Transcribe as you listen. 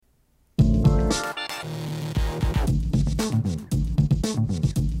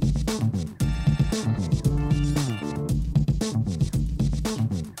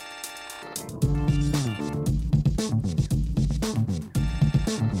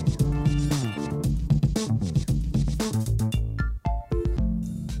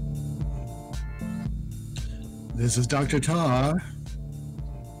This is Dr. Tar.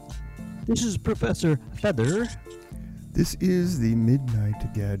 This is Professor Feather. This is the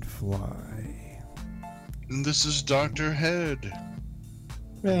Midnight Gadfly. And this is Dr. Head.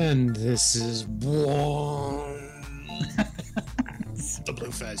 And this is the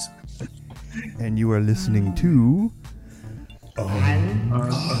Blue Fez. And you are listening to Unsane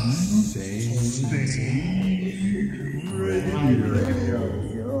Radio.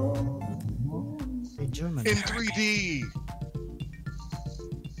 Hey, German. In 3D.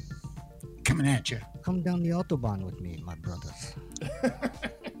 Coming at you. Come down the Autobahn with me, my brothers.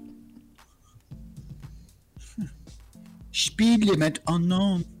 Speed limit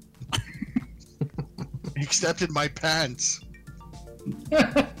unknown. Except in my pants.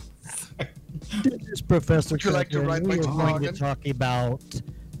 This is Professor Would you like to Feather, ride and my we are going to toboggan? talk about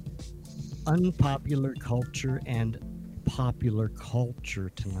unpopular culture and popular culture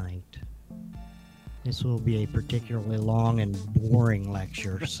tonight. This will be a particularly long and boring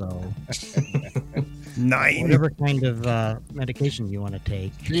lecture, so 9. whatever kind of medication you want to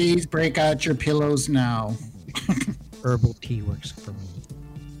take, Please break out your pillows now. herbal tea works for me.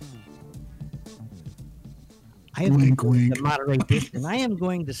 I am Wink, going wink. to moderate this, and I am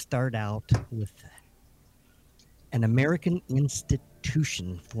going to start out with an American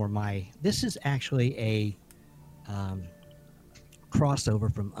institution for my. This is actually a crossover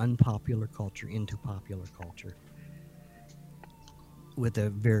from unpopular culture into popular culture with a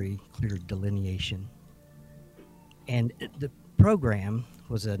very clear delineation. And the program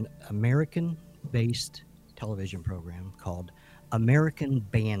was an American-based television program called American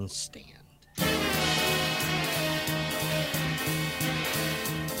Bandstand.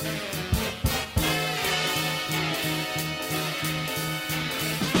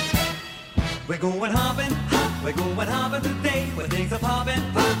 We're going hopping, hop, we're going hopping today, where things are popping,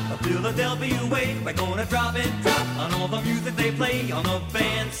 pop, up Philadelphia way. We're gonna drop it, drop, on all the music they play on the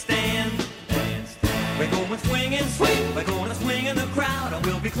bandstand. We're going swinging, swing, we're gonna swing in the crowd, and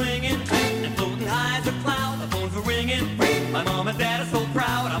we'll be clinging, and floating high as a cloud. The phones are ringing, my mom and dad are so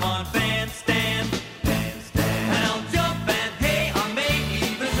proud. I'm on bandstand, and I'll jump and hey, I may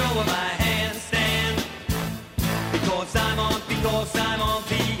even show my handstand, because I'm on the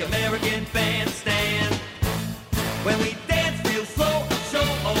American Bandstand. When we dance real slow, show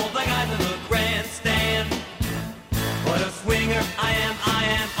all the guys in the grandstand. What a swinger I am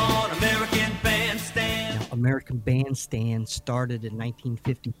on American Bandstand. Now, American Bandstand started in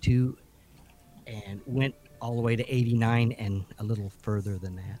 1952 and went all the way to 89 and a little further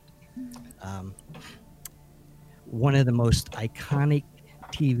than that. One of the most iconic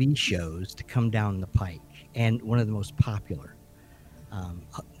TV shows to come down the pike, and one of the most popular.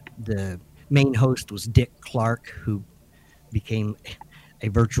 The main host was Dick Clark, who became a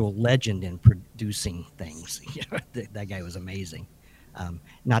virtual legend in producing things. That guy was amazing.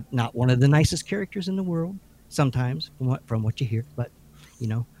 Not one of the nicest characters in the world, sometimes from what you hear, but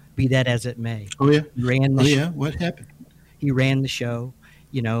be that as it may. Oh yeah. He ran the show. What happened? He ran the show,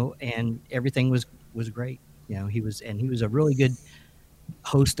 and everything was great. He was a really good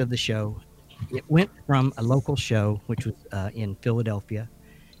host of the show. It went from a local show, which was in Philadelphia,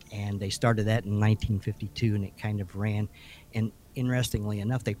 and they started that in 1952, and it kind of ran. And interestingly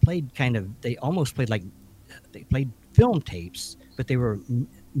enough, they almost played they played film tapes, but they were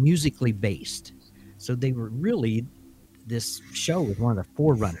musically based. So they were really, this show was one of the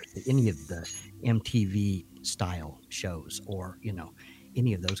forerunners to any of the MTV style shows, or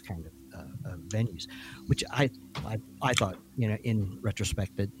any of those kind of venues, which I thought, in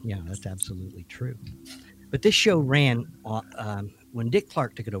retrospect, that that's absolutely true. But this show ran when Dick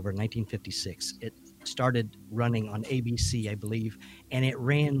Clark took it over in 1956. It started running on ABC, I believe, and it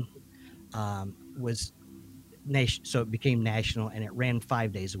ran so it became national, and it ran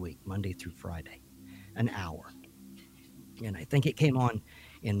 5 days a week, Monday through Friday, an hour. And I think it came on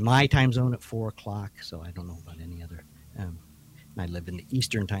in my time zone at 4:00. So I don't know about any other. I live in the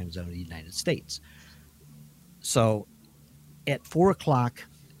Eastern time zone of the United States. So at 4:00,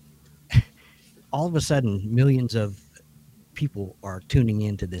 all of a sudden, millions of people are tuning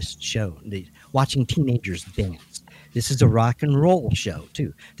into this show, watching teenagers dance. This is a rock and roll show,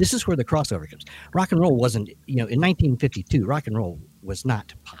 too. This is where the crossover comes. Rock and roll wasn't, in 1952, rock and roll was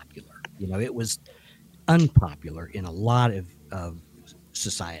not popular. It was unpopular in a lot of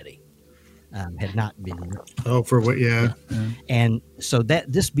society. Had not been. Oh, for what? Yeah. And so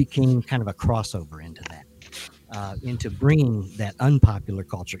this became kind of a crossover into that, into bringing that unpopular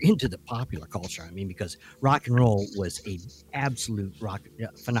culture into the popular culture. I mean, because rock and roll was a absolute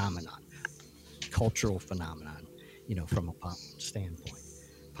phenomenon, cultural phenomenon, from a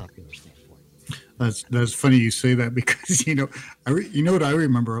popular standpoint. That's funny you say that because you know what I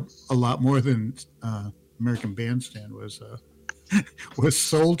remember a lot more than American Bandstand was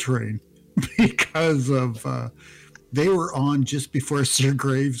Soul Train because of they were on just before Sir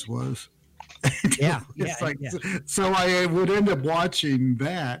Graves was. Yeah, It's yeah, like, yeah. so I would end up watching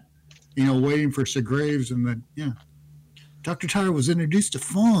that, waiting for Sir Graves, and then Dr. Tyler was introduced to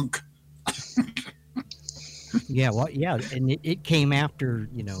funk. Yeah, well, yeah, and it came after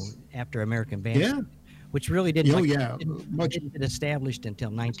after American Bandstand, which really didn't. Didn't get established until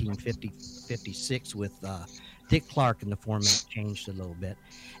 1956 with Dick Clark, and the format changed a little bit,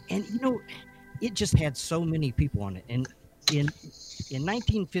 and it just had so many people on it. And in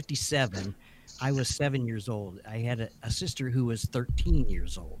 1957, I was 7 years old. I had a sister who was 13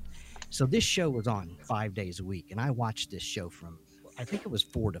 years old, so this show was on 5 days a week, and I watched this show from I think it was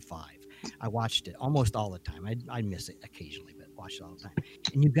 4 to 5. I watched it almost all the time. I miss it occasionally, but watched it all the time.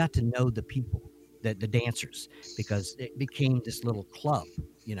 And you got to know the people, the dancers, because it became this little club,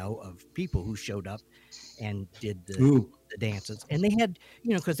 of people who showed up and did the dances. And they had,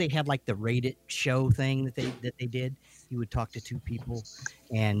 because they had like the rated show thing that they did. You would talk to two people,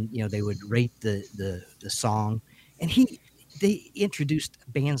 and they would rate the song. And they introduced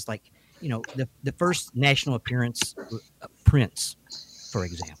bands like the first national appearance, Prince, for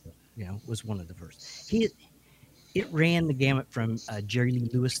example. Was one of the first. It ran the gamut from Jerry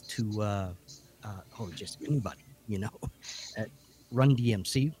Lee Lewis to just anybody. Run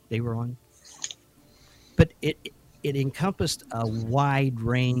DMC they were on, but it encompassed a wide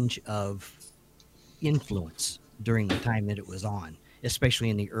range of influence during the time that it was on, especially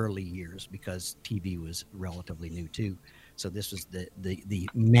in the early years because TV was relatively new too. So this was the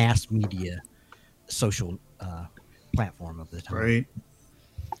mass media social platform of the time, right?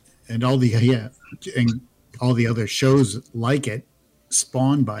 And all the other shows like it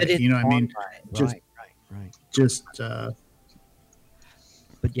spawned by it. Right. Just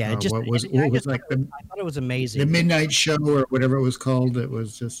but yeah, I thought it was amazing. The Midnight Show or whatever it was called. It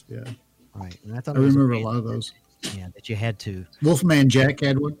was just right. And I remember a lot of those. Yeah, that you had to. Wolfman Jack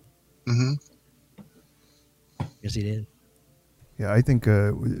had one. Mm-hmm. Yes, he did. Yeah, I think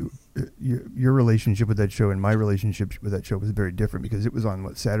your relationship with that show and my relationship with that show was very different because it was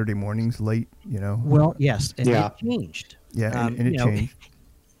on Saturday mornings late. Well, yes, and it changed. Yeah, and it changed.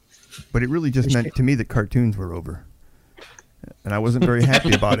 But it really just meant to me that cartoons were over. And I wasn't very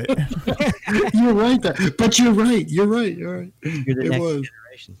happy about it. You're right, but you're right. You're right. You're the next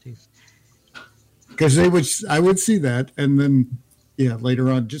generation too. Because I would see that, and then later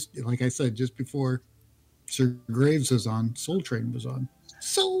on, just like I said, just before Sir Graves was on, Soul Train was on.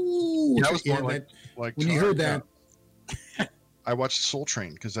 Soul. Yeah, I was more like when you heard that. I watched Soul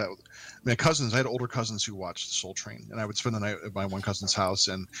Train because I had older cousins who watched Soul Train, and I would spend the night at my one cousin's house,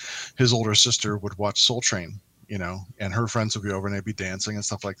 and his older sister would watch Soul Train. And her friends would be over and they'd be dancing and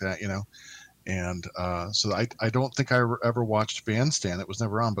stuff like that, And so I don't think I ever watched Bandstand. It was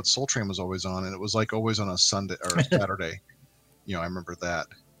never on, but Soul Train was always on, and it was like always on a Sunday or a Saturday. I remember that.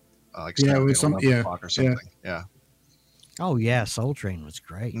 It was some o'clock or something. Yeah. Oh yeah, Soul Train was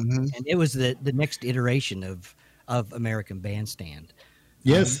great, and it was the next iteration of American Bandstand.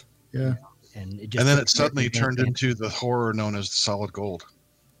 Yes. Yeah. And then it suddenly turned into the horror known as Solid Gold.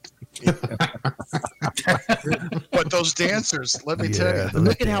 But those dancers, let me tell you.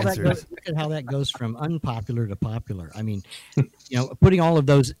 Look at how that goes. Look at how that goes from unpopular to popular. I mean, putting all of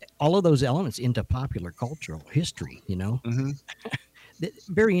those elements into popular cultural history.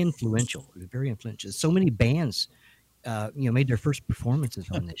 Very influential. Very influential. So many bands, made their first performances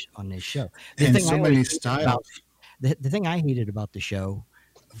on this show. And so many styles. The thing I hated about the show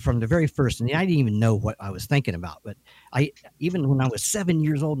from the very first, and I didn't even know what I was thinking about, but even when I was 7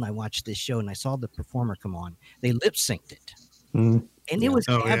 years old and I watched this show and I saw the performer come on, they lip synced it. And it was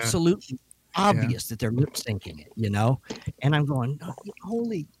absolutely obvious that they're lip syncing it, and I'm going,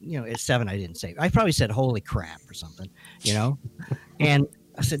 holy, at 7, I didn't say, I probably said, holy crap or something, and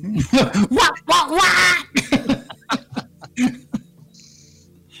I said, what?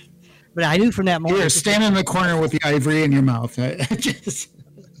 But I knew from that moment. You're standing in the corner with the ivory in your mouth.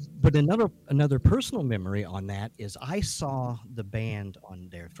 But another personal memory on that is I saw the band on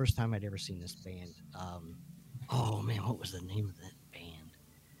there. First time I'd ever seen this band. Oh man, what was the name of that band?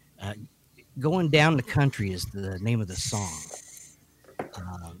 Going Down the Country is the name of the song.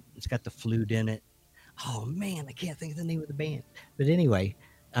 It's got the flute in it. Oh man, I can't think of the name of the band. But anyway,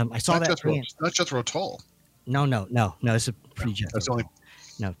 I saw that band. Not Jethro Tull. No. It's a pre-Jethro. That's only.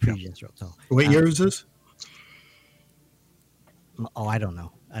 No, pre-Jethro Tull. What year is this? Oh, I don't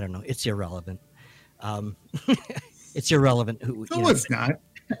know. It's irrelevant. It's irrelevant. It's not.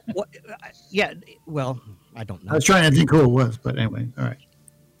 What, yeah, well, I don't I know. was trying to think who it was, but anyway, all right.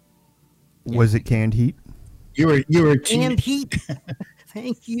 Was it Canned Heat? You were Canned heat.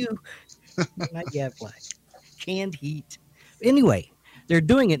 Thank you. Not yet, Black. Canned heat. Anyway, they're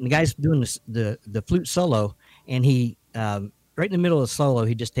doing it, and the guy's doing the flute solo, and he right in the middle of the solo,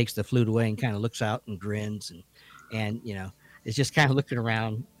 he just takes the flute away and kind of looks out and grins, and is just kind of looking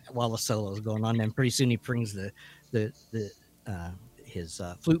around while the solo is going on. Then pretty soon he brings his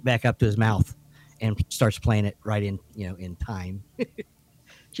flute back up to his mouth and starts playing it right in time.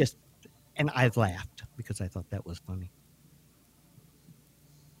 Just, and I laughed because I thought that was funny.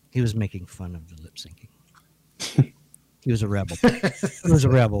 He was making fun of the lip syncing. He was a rebel. He was a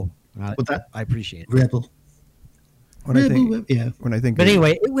rebel. I appreciate it. Rebel. When I think, But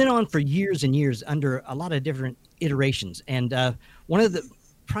anyway, it went on for years and years under a lot of different iterations. And one of the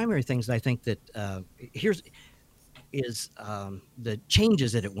primary things I think that is the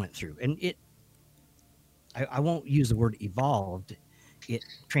changes that it went through. And I won't use the word evolved. It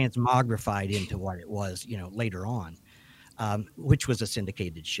transmogrified into what it was, later on, which was a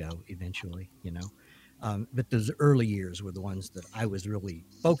syndicated show eventually, but those early years were the ones that I was really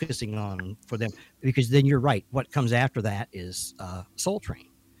focusing on for them, because then you're right. What comes after that is Soul Train.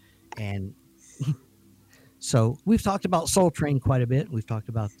 And so we've talked about Soul Train quite a bit. We've talked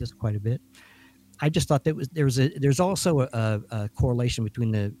about this quite a bit. I just thought there's also a correlation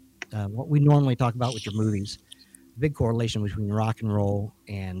between what we normally talk about with your movies, big correlation between rock and roll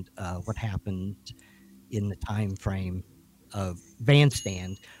and what happened in the time frame of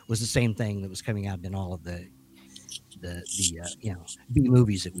Bandstand was the same thing that was coming out in all of the B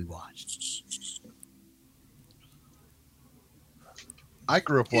movies that we watched. I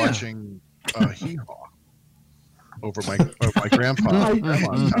grew up watching Hee Haw over my grandpa.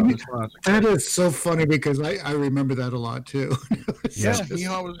 That is so funny because I remember that a lot too. Yeah, Hee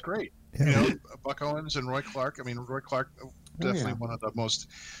Haw was great. Yeah. Buck Owens and Roy Clark. I mean, Roy Clark, definitely one of the most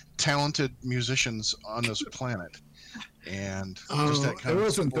talented musicians on this planet. And just that kind it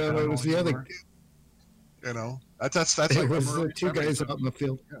wasn't that. It was the other. That's it like was the two guys out in the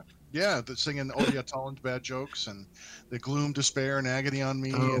field. Yeah, the singing "Oh Yeah, Tall and Bad Jokes" and "The Gloom, Despair, and Agony on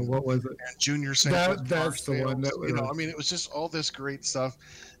Me." Oh, and, what was it? And Junior Sanchez. That's the one. That was, I mean, it was just all this great stuff,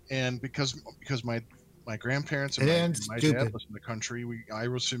 and because my grandparents and my dad was in the country, I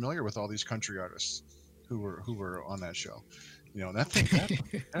was familiar with all these country artists who were on that show. That thing.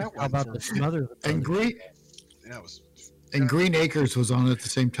 That How about the Smothers? And Green. Yeah, it was. And Green Acres was on at the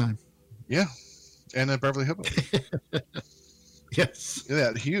same time. Yeah, and then Beverly Hillbillies. Yes.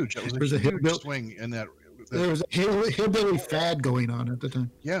 Yeah, that huge. That was a huge swing in that. There was a hillbilly fad going on at the time.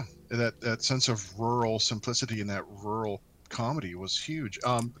 Yeah, that sense of rural simplicity in that rural comedy was huge.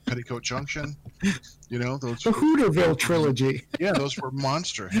 Petticoat Junction, those. The Hooterville trilogy. Yeah, those were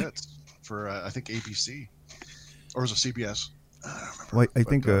monster hits for I think ABC, or was it CBS? Well, I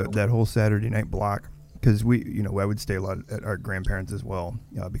think that whole Saturday night block. Because I would stay a lot at our grandparents as well,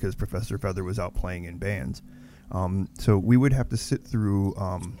 because Professor Feather was out playing in bands. So we would have to sit through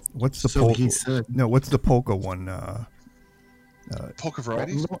what's the polka? No, what's the polka one? Polka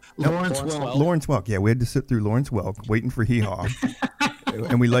Varieties. Lawrence Welk. Lawrence Welk. Yeah, we had to sit through Lawrence Welk, waiting for Hee Haw,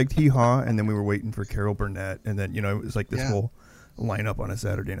 and we liked Hee Haw, and then we were waiting for Carol Burnett, and then it was like this whole lineup on a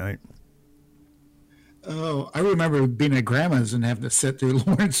Saturday night. Oh, I remember being at grandma's and having to sit through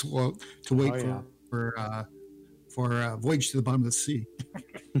Lawrence Welk to wait for Voyage to the Bottom of the Sea.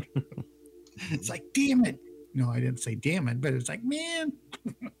 It's like, damn it. No, I didn't say damn it, but it's like, man.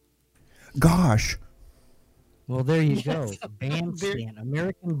 Gosh. Well, there you go. Bandstand,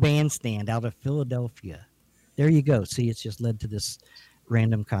 American Bandstand out of Philadelphia. There you go. See, it's just led to this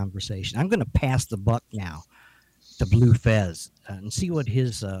random conversation. I'm going to pass the buck now to Blue Fez and see what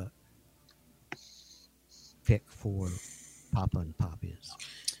his pick for Papa and Pop is.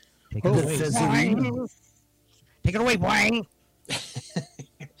 Take it away. Take it away, Wang.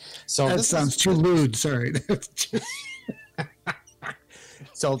 So that sounds too lewd. Sorry.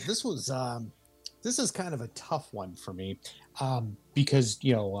 So this is kind of a tough one for me, because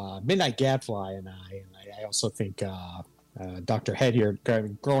Midnight Gadfly and I also think Dr. Head here,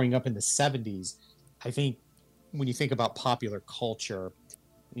 growing up in the 70s, I think when you think about popular culture,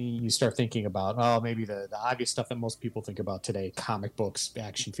 you start thinking about maybe the obvious stuff that most people think about today, comic books,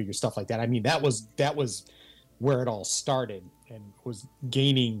 action figures, stuff like that. I mean, that was where it all started and was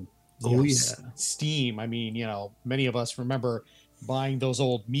gaining steam. I mean, many of us remember buying those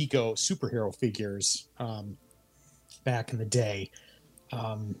old Mego superhero figures back in the day,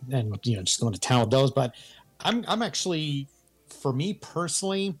 and just going to town with those. But I'm actually, for me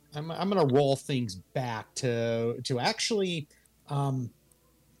personally, I'm going to roll things back to actually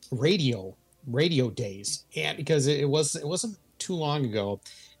radio days, and because it wasn't too long ago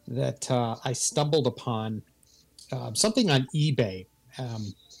that I stumbled upon something on eBay,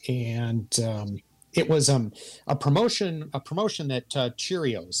 and it was a promotion that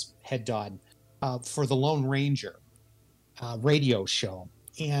Cheerios had done for the Lone Ranger radio show,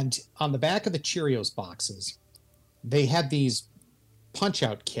 and on the back of the Cheerios boxes, they had these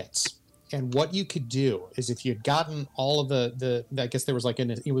punch-out kits. And what you could do is, if you had gotten all of the I guess there was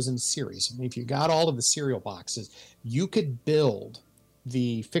it was in a series. If you got all of the cereal boxes, you could build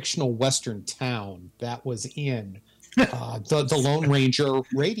the fictional Western town that was in the Lone Ranger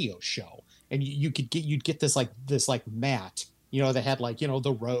radio show, and you'd get this mat, that had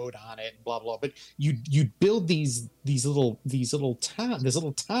the road on it, and blah blah. But you'd build these little town,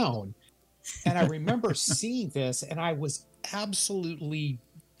 and I remember seeing this, and I was absolutely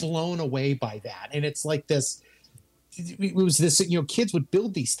blown away by that. And it's like this, it was this, kids would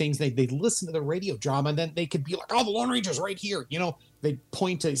build these things, they'd listen to the radio drama, and then they could be like, oh, the Lone Ranger's right here, they'd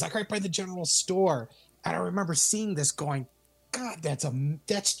point to, he's like right by the general store. And I remember seeing this going, God,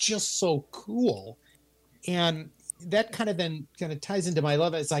 that's just so cool. And that kind of ties into my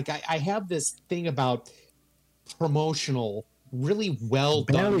love. It's like I have this thing about really well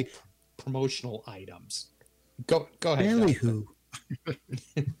done promotional items. Go ahead. Ballyhoo.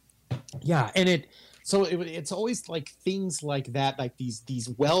 Yeah, and it's always like things like that, like these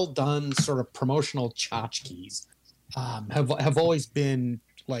well done sort of promotional tchotchkes have always been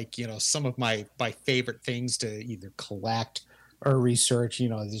some of my favorite things to either collect or research.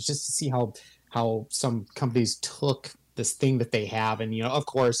 Just to see how some companies took this thing that they have, and of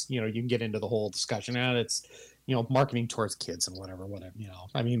course you can get into the whole discussion, and it's marketing towards kids and whatever.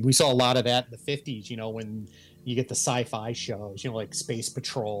 I mean, we saw a lot of that in the 50s, when you get the sci-fi shows, like Space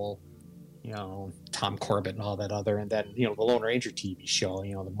Patrol, Tom Corbett and all that other, and then, the Lone Ranger TV show,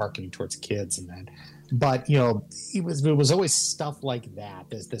 the marketing towards kids and that. But, it was always stuff like that.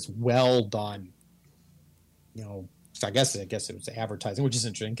 There's this well done, so I guess it was advertising, which is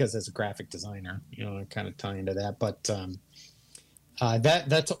interesting because as a graphic designer, kind of tie into that. But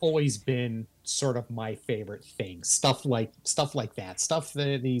that's always been sort of my favorite thing. Stuff like that. Stuff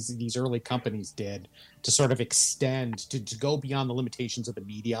that these early companies did to sort of extend, to go beyond the limitations of the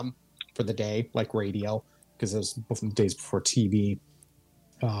medium for the day, like radio, because it was the days before TV.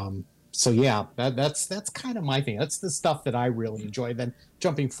 So yeah, that's kind of my thing. That's the stuff that I really enjoy. Then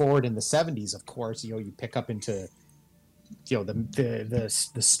jumping forward in the 70s, of course, you pick up into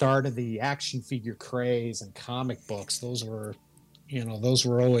the start of the action figure craze and comic books. Those were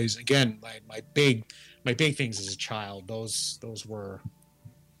always, again, my big things as a child. Those were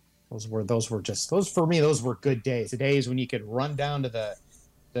good days. The days when you could run down to the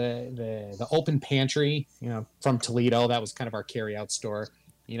open pantry, from Toledo. That was kind of our carryout store.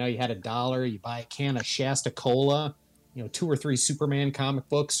 You had $1, you buy a can of Shasta Cola, 2 or 3 Superman comic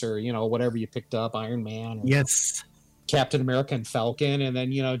books, or whatever you picked up, Iron Man, or Yes, Captain America and Falcon, and then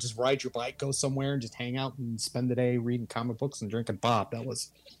just ride your bike, go somewhere, and just hang out and spend the day reading comic books and drinking pop. That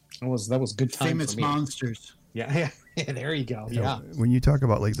was good time. Famous for me. Monsters. Yeah, there you go. Yeah. When you talk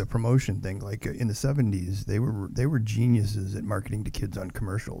about the promotion thing, in the 70s, they were geniuses at marketing to kids on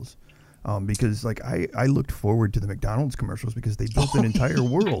commercials. Because I looked forward to the McDonald's commercials because they built an entire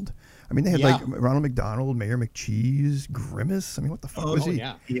world. I mean, they had Ronald McDonald, Mayor McCheese, Grimace. I mean, what the fuck was he?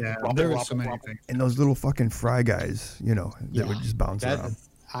 Yeah, there were so many things. And those little fucking fry guys, that would just bounce around.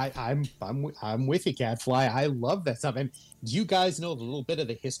 I'm with you, Gadfly. I love that stuff. And do you guys know a little bit of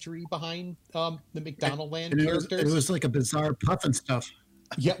the history behind the McDonald Land characters? It was like a bizarre puffin stuff.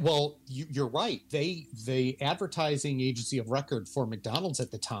 Yeah, well, you're right. The advertising agency of record for McDonald's at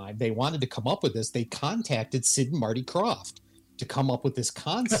the time, they wanted to come up with this. They contacted Sid and Marty Krofft to come up with this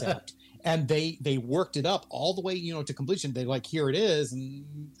concept, and they worked it up all the way, to completion. They here it is,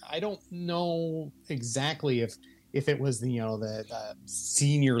 and I don't know exactly if it was the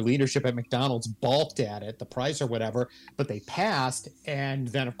senior leadership at McDonald's balked at it, the price or whatever, but they passed, and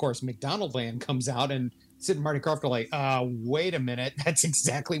then of course McDonald Land comes out and Sid and Marty Krofft are like, wait a minute, that's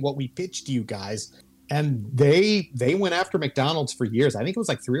exactly what we pitched to you guys. And they went after McDonald's for years. I think it was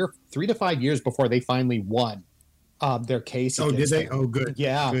 3 to 5 years before they finally won their case. Oh, did they? Oh, good.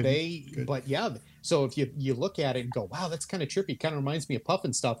 Yeah, good. But yeah, so if you look at it and go, wow, that's kind of trippy, kind of reminds me of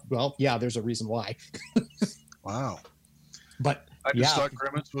Puffin stuff. Well, yeah, there's a reason why. Wow. But I just thought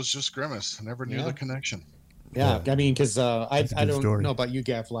Grimace was just Grimace. I never knew the connection. Yeah, I mean, because I don't know about you,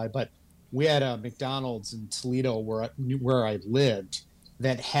 Gadfly, but we had a McDonald's in Toledo where I lived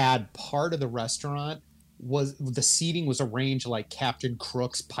that had part of the restaurant was the seating was arranged like Captain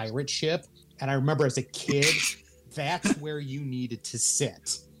Crook's pirate ship. And I remember as a kid, that's where you needed to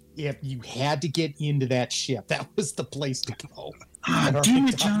sit. if you had to get into that ship, that was the place to go. Damn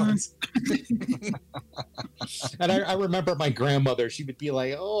it, John. And I remember my grandmother, she would be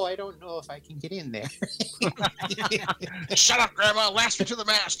like, "Oh, I don't know if I can get in there." Shut up, Grandma. Last me to the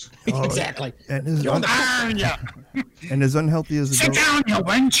mast. Exactly. And as, You're on un- the and as unhealthy as a Sit down, you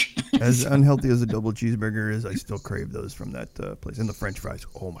wench. as unhealthy as a double cheeseburger is, I still crave those from that place. And the French fries.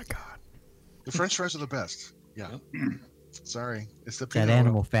 Oh my god. The French fries are the best. Yeah. Sorry, it's the That peanut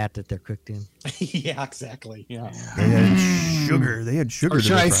animal fat that they're cooked in. Yeah, exactly. Yeah. They had sugar. They had sugar. Or to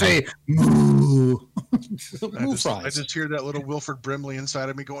should their I fries. say, moo? Moo I fries. just hear that little Wilford Brimley inside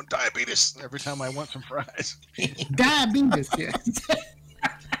of me going diabetes every time I want some fries. Diabetes, yes.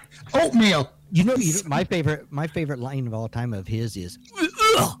 Oatmeal. You know, my favorite line of all time of his is,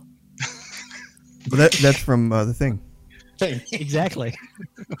 "Ugh." Well, that's from the thing. Exactly.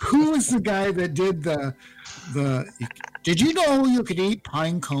 Who was the guy that did the? Did you know you could eat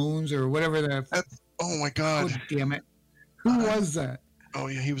pine cones or whatever that? Oh my God! Oh, damn it! Who was that? Oh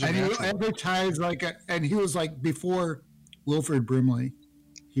yeah, he was a And he natural. advertised and he was like before Wilford Brimley.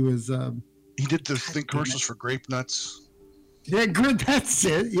 He was. He did the commercials for grape nuts. Yeah, good. That's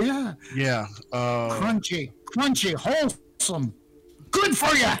it. Yeah, Yeah. crunchy, wholesome, good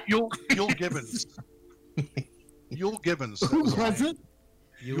for you. Yul Gibbons. Yul Gibbons. Who was it?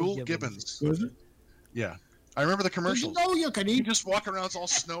 Yul Gibbons. Was it? Yeah. I remember the Did you commercials. know you could He eat? just walking around, it's all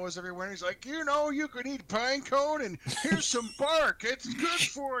snow is everywhere, and he's like, you know, you can eat pine cone, and here's some bark. It's good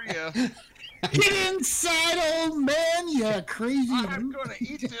for you. Get inside, old man, you crazy. I'm going to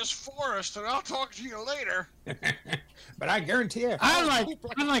eat this forest, and I'll talk to you later. But I guarantee you, I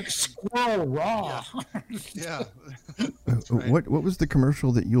like squirrel raw. Yeah. Right. What was the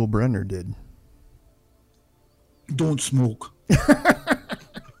commercial that Yul Brynner did? Don't smoke.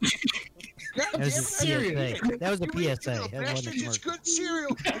 That was a PSA. That was a PSA. That wasn't a Bastard, it's commercial. good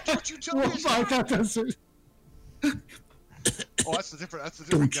cereal. Don't you tell me Well, it's I not. thought that's it. Oh, that's the different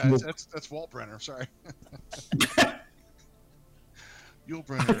Don't guys. smoke. That's Walt Brenner. Sorry. Yul I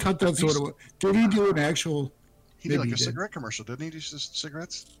Brenner. thought that's what it was. Did he do an actual? He did like Maybe a he did. cigarette commercial, didn't he? Do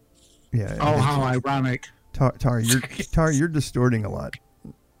cigarettes? Yeah. Oh, how ironic! Tar, you're distorting a lot.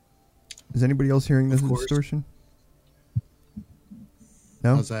 Is anybody else hearing this Of course. distortion?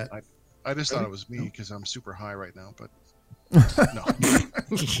 No. How's that? I just thought it was me because I'm super high right now, but no.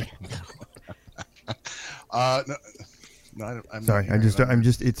 No, I'm Sorry, not hearing that. I'm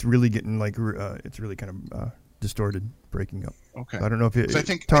just. It's really getting like it's really kind of distorted, breaking up. Okay. So I don't know if it. 'Cause I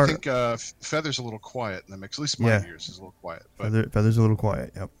think Feather's a little quiet in the mix. At least my ears is a little quiet. But Feather's a little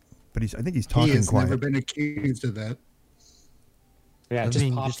quiet. Yep. But I think he's talking He has quiet. never been accused of that. yeah, I just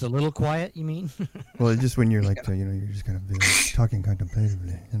mean, pop. just a little quiet, you mean? Well, it's just when you're like, you're just kind of talking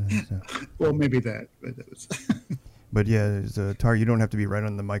contemplatively. So. Well, maybe that, but that was. But yeah, Tar, you don't have to be right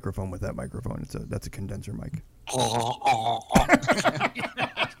on the microphone with that microphone. That's a condenser mic.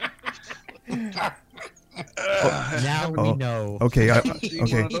 Now we know. Okay. seen one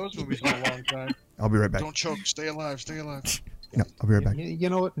Okay. of those movies in a long time. I'll be right back. Don't choke. Stay alive. Stay alive. No, I'll be right back. You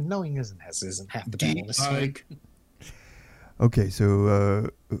know what? Knowing isn't half the battle. This time. Like, Okay, so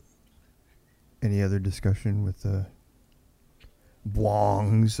any other discussion with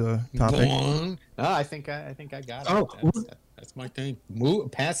Bwong's topic? I think I got it. Oh, That's my thing.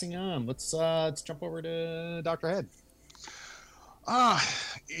 Passing on. Let's jump over to Dr. Head. I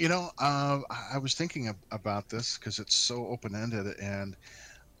was thinking about this because it's so open-ended, and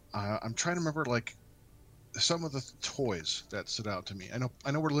I'm trying to remember like some of the toys that stood out to me.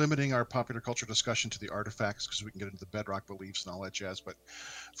 I know we're limiting our popular culture discussion to the artifacts because we can get into the bedrock beliefs and all that jazz. But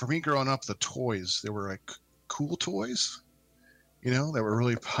for me, growing up, the toys, they were like cool toys, that were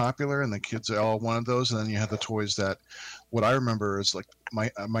really popular, and the kids all wanted those. And then you had the toys that, what I remember is like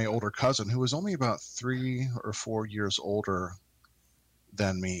my older cousin, who was only about 3 or 4 years older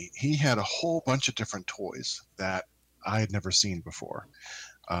than me. He had a whole bunch of different toys that I had never seen before.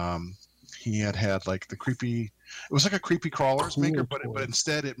 He had like the creepy, it was like a creepy crawlers maker, but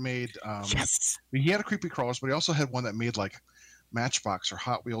instead it made, yes. he had a creepy crawlers, but he also had one that made like Matchbox or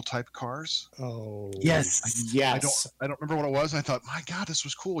Hot Wheel type cars. Oh, Yes. yes. I don't remember what it was. And I thought, my God, this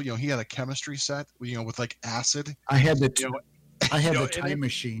was cool. He had a chemistry set, with like acid. I had the and time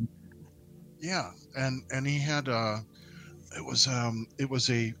machine. Yeah, and he had it was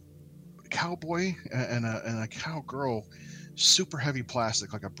a cowboy and a cowgirl, super heavy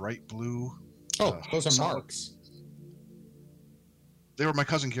plastic, like a bright blue. Oh, those are solid. marks. They were my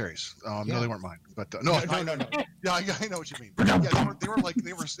cousin Carrie's. No, they weren't mine. But No. Yeah, I know what you mean. Yeah,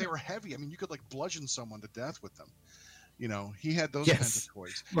 they were heavy. I mean, you could like bludgeon someone to death with them. He had those kinds of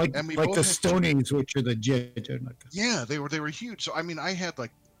toys. Like And we the both had Stonies, which are the jet. Yeah, they were huge. So I mean, I had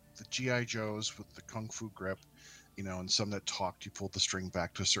like the GI Joes with the kung fu grip, and some that talked. You pulled the string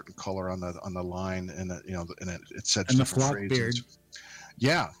back to a certain color on the line, and it said And the different flock phrases. beard.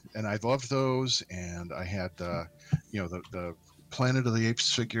 Yeah, and I loved those, and I had the Planet of the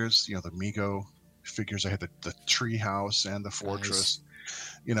Apes figures, the Mego figures. I had the tree house and the fortress.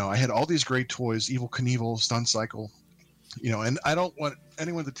 Nice. I had all these great toys, Evil Knievel, Stun Cycle, and I don't want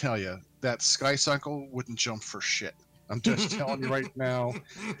anyone to tell you that Sky Cycle wouldn't jump for shit. I'm just telling you right now.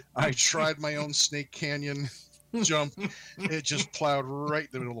 I tried my own Snake Canyon jump. It just plowed right in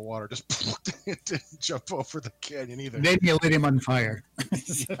the middle of the water. Just it didn't jump over the canyon either. Then you lit him on fire.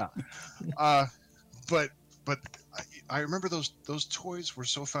 Yeah. But I remember those toys were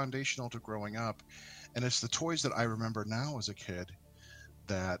so foundational to growing up, and it's the toys that I remember now as a kid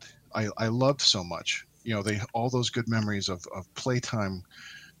that I loved so much. All those good memories of playtime,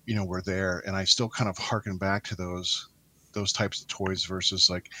 were there, and I still kind of harken back to those types of toys versus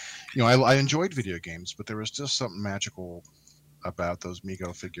I enjoyed video games, but there was just something magical about those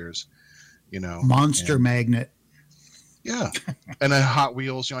Mego figures, Monster Magnet. Yeah, and then Hot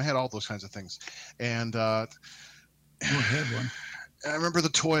Wheels. I had all those kinds of things, and I had one. I remember the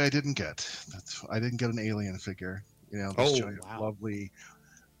toy I didn't get. I didn't get an Alien figure. Those giant, lovely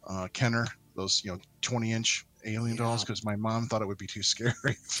Kenner, those 20-inch Alien dolls, because my mom thought it would be too scary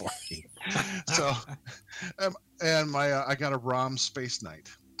for me. So, and I got a ROM Space Knight.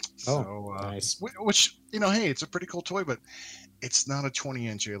 So, nice. Which hey, it's a pretty cool toy, but it's not a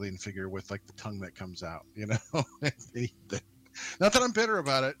 20-inch Alien figure with the tongue that comes out. Not that I'm bitter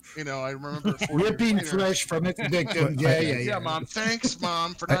about it. I remember ripping flesh from its victim. Yeah. Mom, thanks,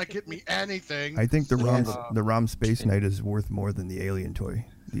 Mom, for not getting me anything. I think the ROM Space Knight is worth more than the Alien toy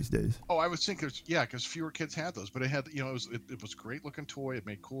these days. Oh, I would think because fewer kids had those, but it had it was a great looking toy. It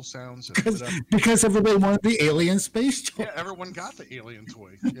made cool sounds. Because everybody wanted the Alien space toy. Yeah, everyone got the Alien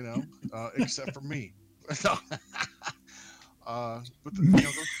toy, except for me. But those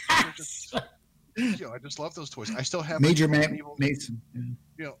are just. I just love those toys. I still have Major Mason.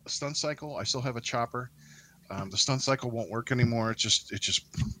 Stunt Cycle. I still have a Chopper. The Stunt Cycle won't work anymore. It's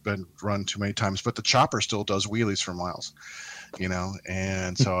just been run too many times. But the Chopper still does wheelies for miles.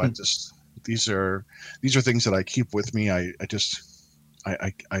 And so these are things that I keep with me. I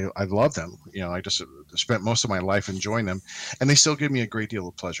love them. I just spent most of my life enjoying them, and they still give me a great deal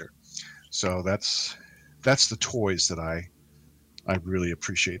of pleasure. So that's the toys that I really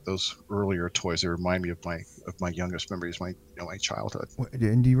appreciate. Those earlier toys. They remind me of my youngest memories, my childhood.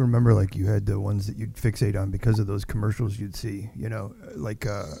 And do you remember you had the ones that you'd fixate on because of those commercials you'd see?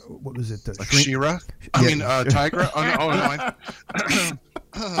 What was it? She-Ra? Tigra? Oh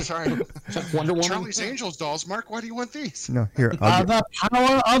no, sorry. Wonder Woman. Charlie's Angels dolls. Mark, why do you want these? No, here. The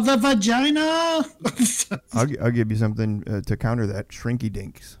power of the vagina. I'll give you something to counter that. Shrinky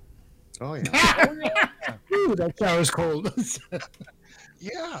Dinks. Oh yeah. Ooh, that shower's cold.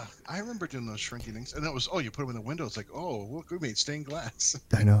 Yeah, I remember doing those shrinky things, and that was you put them in the window. It's look, we made stained glass.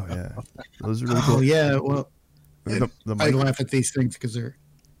 I know, yeah. Those are really cool. Oh yeah, well, I laugh at these things because they're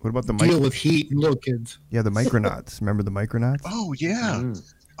what about the deal with heat and little kids. Yeah, the Micronauts. Remember the Micronauts? Oh yeah.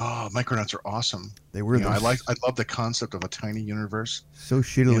 Oh, Micronauts are awesome. They were. I love the concept of a tiny universe. So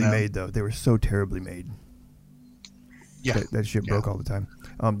shittily made though. They were so terribly made. Yeah, that shit broke all the time.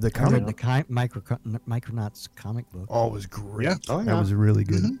 The I read comic, the Micronauts comic book. oh, it was great. Yeah. Oh, yeah. That was really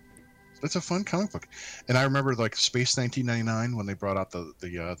good. Mm-hmm. It's a fun comic book, and I remember Space 1999 when they brought out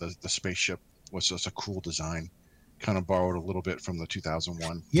the spaceship was just a cool design. Kind of borrowed a little bit from the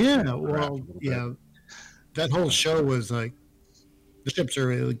 2001. Yeah, well, yeah, that whole show was the ships are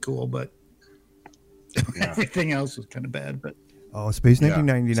really cool, but everything else was kind of bad. But Space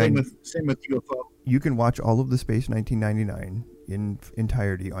 1999. Same with UFO. You can watch all of the Space 1999 in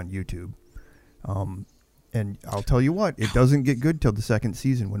entirety on YouTube. And I'll tell you what, it doesn't get good till the second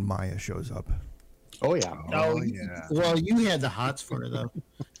season when Maya shows up. Oh yeah. Oh yeah. Well, you had the hots for her though.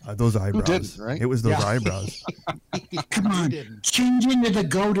 Those eyebrows. Who didn't, right? It was those eyebrows. Come on, change into the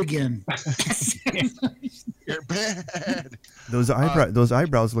goat again. You're bad. Those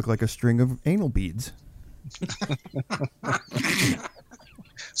eyebrows look like a string of anal beads.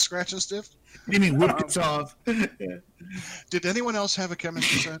 Scratch and stiff. You mean whippets off? Did anyone else have a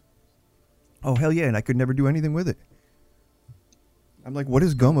chemistry set? Oh hell yeah! And I could never do anything with it. I'm like, what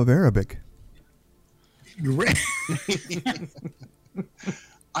is gum of Arabic?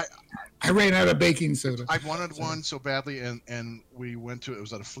 I ran out of baking soda. I wanted one so badly, and we went to it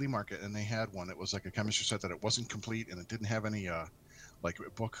was at a flea market, and they had one. It was like a chemistry set that it wasn't complete, and it didn't have any a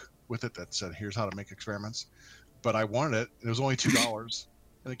book with it that said here's how to make experiments. But I wanted it. It was only $2,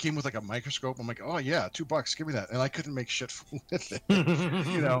 And it came with like a microscope. I'm like, oh yeah, $2, give me that. And I couldn't make shit with it,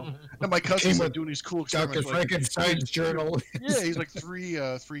 you know. And my cousin's like doing these cool experiments. Dr. Frankenstein's journal. Yeah, he's like three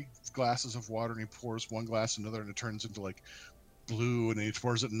glasses of water, and he pours one glass another, and it turns into like blue, and then he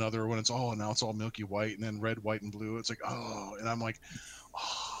pours it another one. Now it's all milky white, and then red, white, and blue. It's like, oh, and I'm like,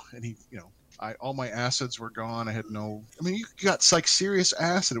 oh, and he, you know, all my acids were gone. I had no. I mean, you got like serious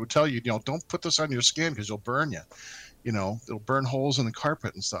acid. It would tell you, you know, don't put this on your skin because you'll burn you. You know, it'll burn holes in the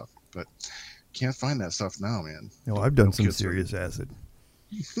carpet and stuff. But can't find that stuff now, man. No, I've done some serious acid.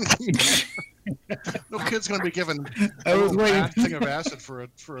 No kid's gonna be given I was waiting. thing of acid for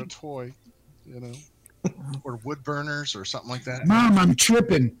a toy, you know, or wood burners or something like that. Mom, I'm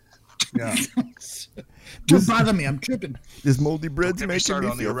tripping. Yeah. Don't bother me. I'm tripping. This moldy bread's making started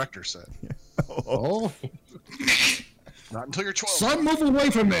me on the feel. erector set. Oh, Not until you're 12. Son, move away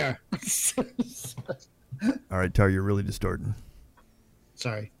from there. All right, Tar, you're really distorting.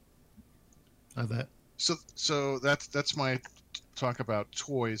 Sorry. How's that? So that's my talk about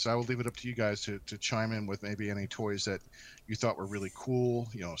toys. I will leave it up to you guys to chime in with maybe any toys that you thought were really cool.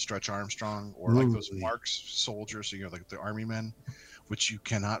 You know, Stretch Armstrong, or like those Marx soldiers. You know, like the Army men, which you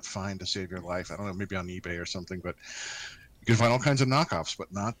cannot find to save your life. I don't know, maybe on eBay or something, but you can find all kinds of knockoffs,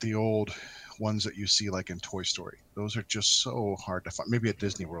 but not the old ones that you see like in Toy Story. Those are just so hard to find. Maybe at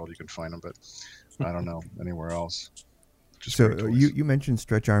Disney World you can find them, but I don't know anywhere else. Just So you mentioned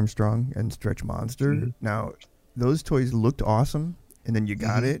Stretch Armstrong and Stretch Monster. Mm-hmm. Now, those toys looked awesome, and then you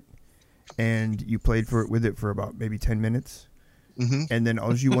got it, and you played with it for about maybe 10 minutes, and then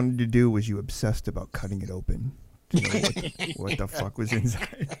all you wanted to do was you obsessed about cutting it open to know what the fuck was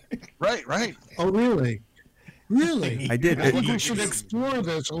inside. Right. Oh, really? Really? I did. I think we should explore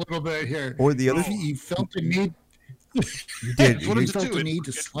this a little bit here. Or the other, You felt the need. you did. What You does it felt do? the need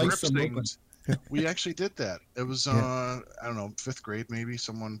to It slice rips them open. things. We actually did that. It was I don't know, 5th grade maybe.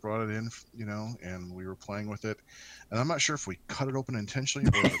 Someone brought it in, you know, and we were playing with it. And I'm not sure if we cut it open intentionally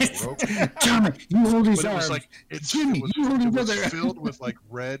or if it broke. Tommy, you hold his But it arms. was like Jimmy, you hold it his was other. filled with like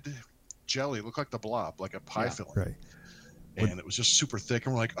red jelly. It looked like the Blob, like a pie filling. Right. And it was just super thick.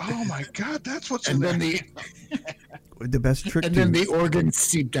 And we're like, oh my god, that's what's And in then there. The best trick. and then the organ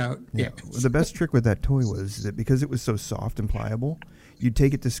seeped out. Yeah. Well, the best trick with that toy was that because it was so soft and pliable, you'd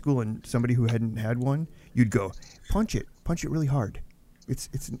take it to school and somebody who hadn't had one, you'd go, punch it really hard. It's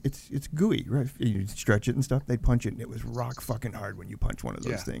gooey, right? You'd stretch it and stuff. They'd punch it, and it was rock fucking hard when you punch one of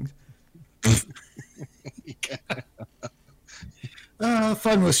those things.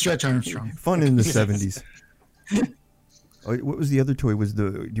 Fun with Stretch Armstrong. Fun in the 70s. Oh, what was the other toy?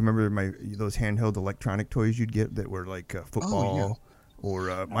 Do you remember those handheld electronic toys you'd get that were like football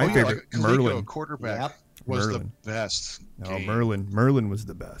or my favorite, Merlin. Quarterback was Merlin. the best. No, Merlin was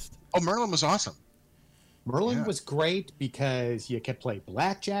the best. Oh, Merlin was awesome. Merlin was great because you could play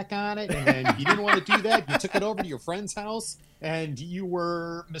blackjack on it, and then you didn't want to do that. You took it over to your friend's house, and you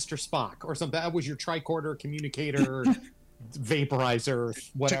were Mr. Spock or something. That was your tricorder communicator, vaporizer,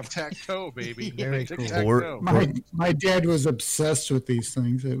 whatever. Tic-tac-toe, baby. Very cool. Tic-tac-toe. My dad was obsessed with these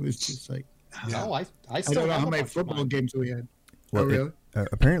things. It was just like, Oh, I I still don't know have how a many bunch of football mine. games we had. Well, Oh, really?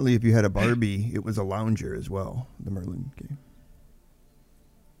 Apparently, if you had a Barbie, it was a lounger as well. The Merlin game.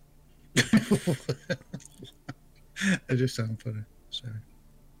 I just sound funny. Sorry.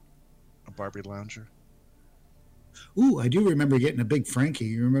 A Barbie lounger. Ooh, I do remember getting a big Frankie.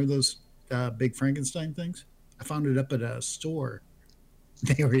 You remember those big Frankenstein things? I found it up at a store.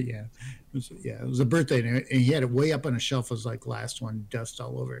 They were, it was a birthday, and he had it way up on a shelf. It was like last one, dust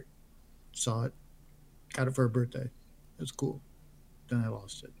all over it. Saw it, got it for a birthday. It was cool. Then I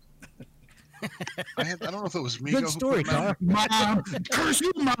lost it. I don't know if it was Migo. Good story, Car. Mom, curse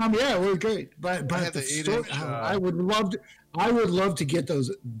you, Mom. Yeah, we're great. But I had the the story, 8-inch, I would love to get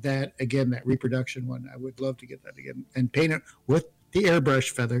that reproduction one. I would love to get that again and paint it with the airbrush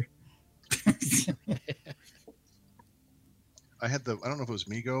feather. I don't know if it was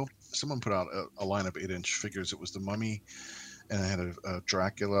Migo. Someone put out a line of 8-inch figures. It was the Mummy, and I had a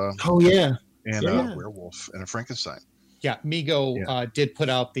Dracula. Oh yeah, and a werewolf and a Frankenstein. Yeah, Migo did put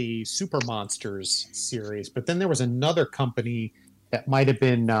out the Super Monsters series, but then there was another company that might have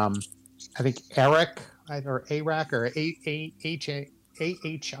been, I think Eric or ARAC or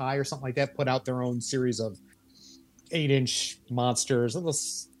AHI or something like that, put out their own series of 8-inch monsters. It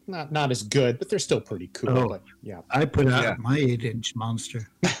was not as good, but they're still pretty cool. Oh. But yeah, I put out my 8-inch monster.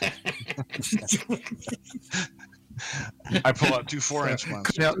 I pull out 2 4-inch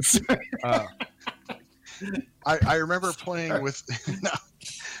monsters. I remember playing with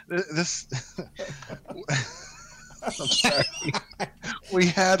this. I'm sorry. We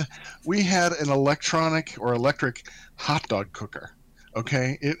had an electric hot dog cooker.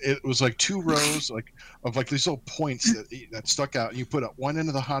 Okay, it was like 2 rows of these little points that stuck out. And you put one end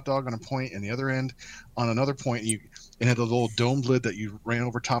of the hot dog on a point and the other end on another point. And had a little domed lid that you ran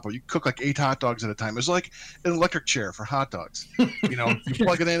over top of. You cook like 8 hot dogs at a time. It was like an electric chair for hot dogs. You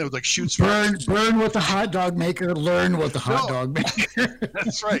plug it in, it would like shoot sparks. Burn with the hot dog maker. Learn with the hot dog maker.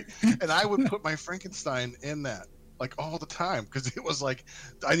 That's right. And I would put my Frankenstein in that. Like all the time, because it was like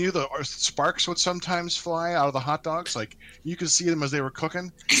I knew the sparks would sometimes fly out of the hot dogs. Like you could see them as they were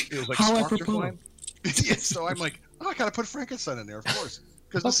cooking. It was like sparks are flying. Yeah, so I'm like, I gotta put Frankenstein in there, of course,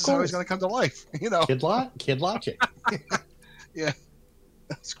 because this is how he's gonna come to life. Kid logic. Yeah,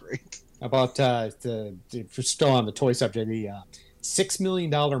 that's great. How about if we're still on the toy subject, the $6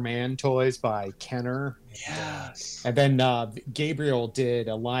 Million Man toys by Kenner. Yes. And then Gabriel did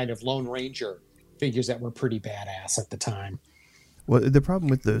a line of Lone Ranger figures that were pretty badass at the time. Well, the problem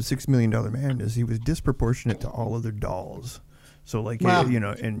with the $6 Million Man is he was disproportionate to all other dolls. So, like,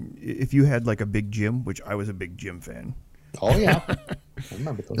 and if you had like a big Jim, which I was a big Jim fan. Oh yeah, I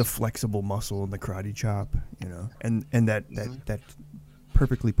remember those. The flexible muscle and the karate chop, and that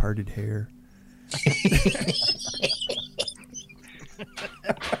perfectly parted hair.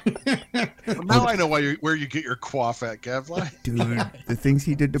 Well, now I know where you get your quaff at, Gavli. Dude, the things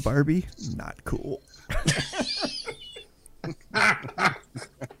he did to Barbie, not cool.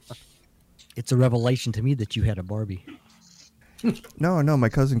 It's a revelation to me that you had a Barbie. No, my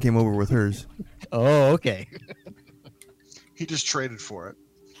cousin came over with hers. Oh, okay. He just traded for it.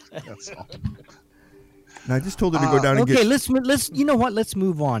 That's all. And I just told her to go down and get. Okay, let's. You know what? Let's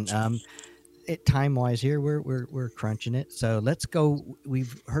move on. Time wise here, we're crunching it. So let's go.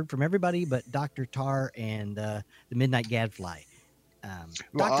 We've heard from everybody, but Dr. Tar and the Midnight Gadfly.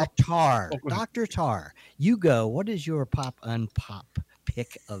 Dr. Tar, you go. What is your pop unpop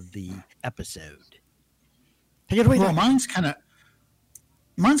pick of the episode? Take it away. Well, mine's kind of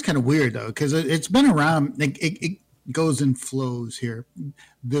weird though, because it's been around. It goes in flows here.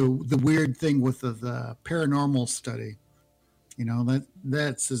 The weird thing with the paranormal study,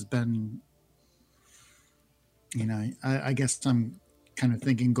 that's has been. I guess I'm kind of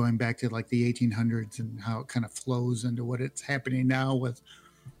thinking going back to like the 1800s and how it kind of flows into what it's happening now with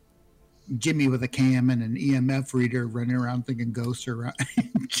Jimmy with a cam and an EMF reader running around thinking ghosts are around.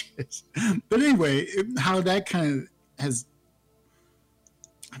 But anyway, how that kind of has,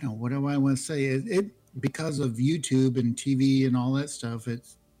 I don't know, what do I want to say? It because of YouTube and TV and all that stuff,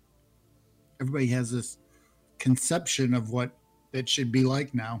 everybody has this conception of what it should be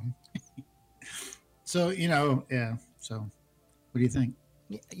like now. So, yeah. So, what do you think?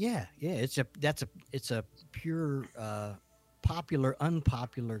 Yeah. It's a pure popular,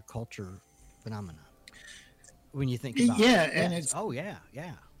 unpopular culture phenomenon. When you think about it. And it's and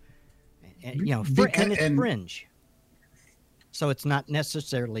it's fringe. So it's not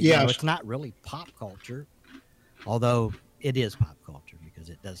necessarily, it's not really pop culture, although it is pop culture because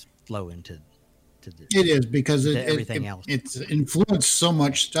it does flow into it is because everything else. It's influenced so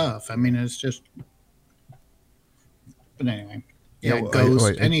much stuff. I mean, it's just. But anyway,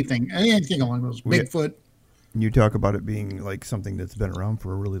 ghost, anything along those. Bigfoot. You talk about it being like something that's been around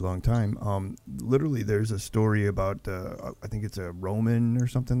for a really long time. Literally, there's a story about I think it's a Roman or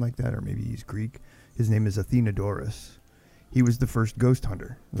something like that, or maybe he's Greek. His name is Athenodorus. He was the first ghost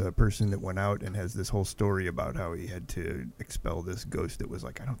hunter, the person that went out and has this whole story about how he had to expel this ghost that was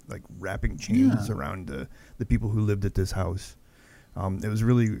like wrapping chains around the people who lived at this house. It was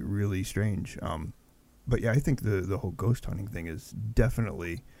really, really strange. But yeah, I think the whole ghost hunting thing is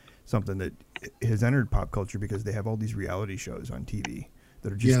definitely something that has entered pop culture because they have all these reality shows on TV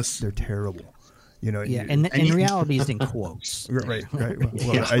that are just they're terrible. And reality is in quotes. Right.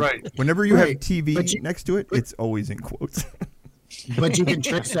 Well, whenever you have TV next to it, it's always in quotes. But you can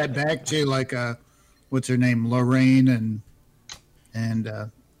trace that back to like what's her name, Lorraine and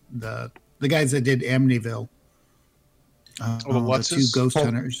the guys that did Amityville. The two ghost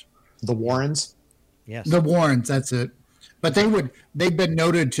hunters, the Warrens. Yes, the Warrens. That's it. But they've been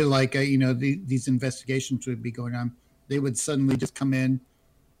noted to like these investigations would be going on. They would suddenly just come in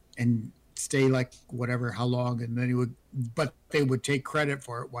and stay like whatever how long, and then they would take credit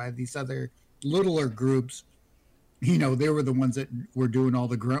for it. While these other littler groups, they were the ones that were doing all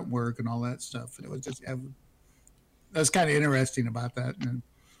the grunt work and all that stuff. And it was just that's kind of interesting about that.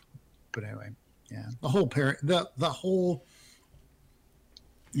 But anyway, the whole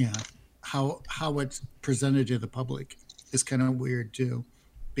how it's presented to the public is kind of weird too,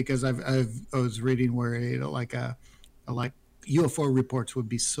 because I was reading where like UFO reports would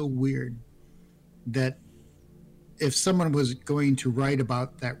be so weird that if someone was going to write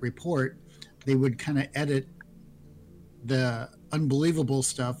about that report, they would kind of edit the unbelievable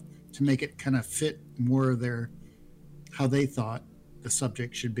stuff to make it kind of fit more of their how they thought the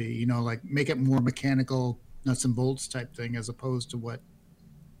subject should be. You know, like make it more mechanical, nuts and bolts type thing, as opposed to what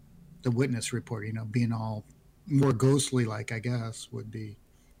the witness report, you know, being all more ghostly, like I guess would be.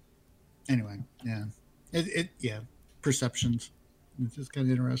 Anyway, yeah, yeah, perceptions. It's just kind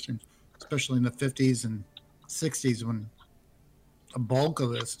of interesting, especially in the 50s and 60s when a bulk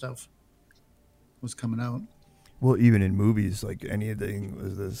of this stuff was coming out. Well, even in movies, like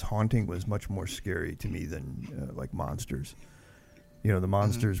anything, this haunting was much more scary to me than like monsters. You know, the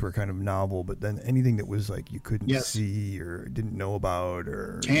monsters were kind of novel, but then anything that was like you couldn't see or didn't know about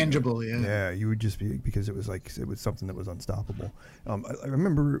or tangible, yeah, you would just be, because it was something that was unstoppable. I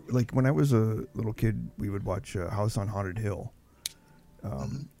remember like when I was a little kid, we would watch House on Haunted Hill,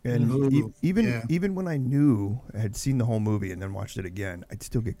 and even when I had seen the whole movie and then watched it again, I'd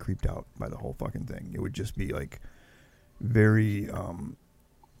still get creeped out by the whole fucking thing. It would just be like very.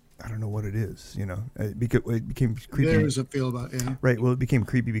 I don't know what it is, you know. It became creepy. There's a feel about it. Yeah. Right. Well, it became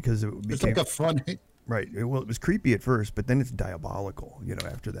creepy because it's like a fun. Right. Well, it was creepy at first, but then it's diabolical, you know,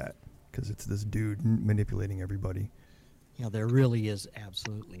 after that, because it's this dude manipulating everybody. You know, there really is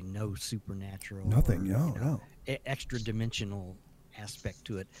absolutely no supernatural, nothing, no. Extra dimensional aspect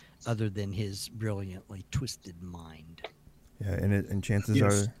to it, other than his brilliantly twisted mind. Yeah, and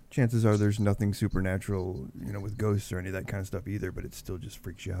chances are there's nothing supernatural, you know, with ghosts or any of that kind of stuff either, but it still just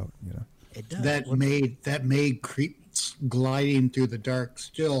freaks you out, you know. It does. That made creeps gliding through the dark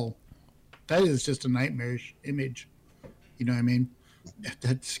still. That is just a nightmarish image. You know what I mean?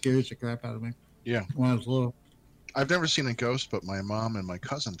 That scares the crap out of me. Yeah. When I was little. I've never seen a ghost, but my mom and my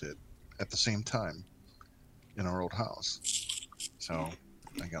cousin did at the same time in our old house. So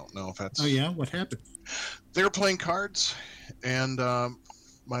I don't know if that's... Oh, yeah? What happened? They were playing cards, and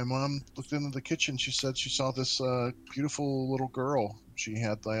my mom looked into the kitchen. She said she saw this beautiful little girl. She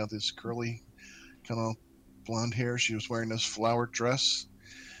had this curly kind of blonde hair. She was wearing this flowered dress,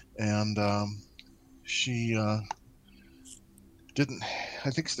 and she didn't... I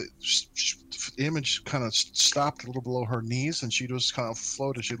think the image kind of stopped a little below her knees, and she just kind of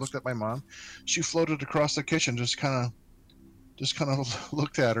floated. She looked at my mom. She floated across the kitchen, just kind of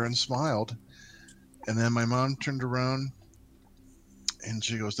looked at her and smiled. And then my mom turned around and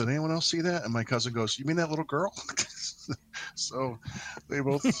she goes, "Did anyone else see that?" And my cousin goes, "You mean that little girl?" So they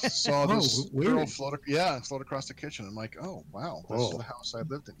both saw this girl float across the kitchen. I'm like, "Oh, wow, this is the house I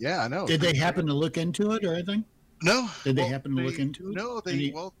lived in." Yeah, I know. Did they happen to look into it or anything? No. Did they happen to look into it? No,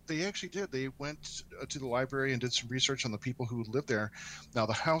 they actually did. They went to the library and did some research on the people who lived there. Now,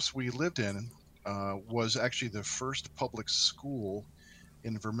 the house we lived in was actually the first public school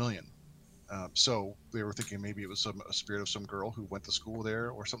in Vermilion. So they were thinking maybe it was a spirit of some girl who went to school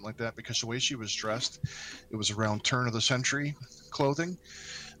there or something like that, because the way she was dressed, it was around turn of the century clothing.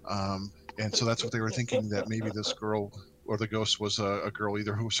 And so that's what they were thinking, that maybe this girl or the ghost was a girl,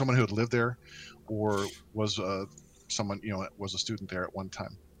 either someone who had lived there or was someone, you know, was a student there at one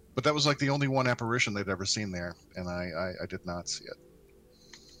time. But that was like the only one apparition they'd ever seen there, and I did not see it.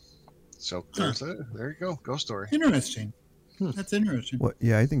 So there you go, ghost story. Interesting. That's interesting. Well,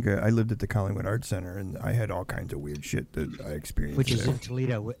 yeah, I think I lived at the Collingwood Arts Center, and I had all kinds of weird shit that I experienced. Which is in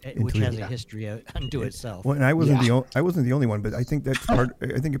Toledo, which has a history unto itself. Well, and I wasn't the only one, but I think that's part.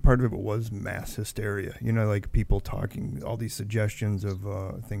 I think part of it was mass hysteria. You know, like people talking, all these suggestions of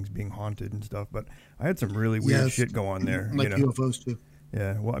things being haunted and stuff. But I had some really weird shit go on there. Like UFOs too.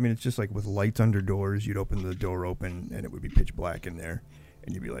 Yeah, well, I mean, it's just like with lights under doors. You'd open the door open, and it would be pitch black in there,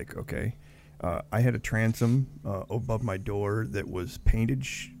 and you'd be like, okay. I had a transom above my door that was painted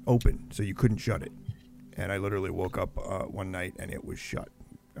open, so you couldn't shut it. And I literally woke up one night and it was shut,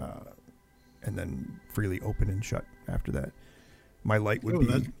 and then freely open and shut after that. My light would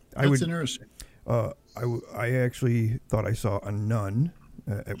be. That's interesting. I actually thought I saw a nun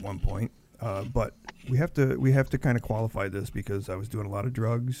at one point, but we have to kind of qualify this because I was doing a lot of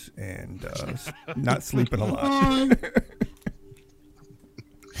drugs and not sleeping a lot.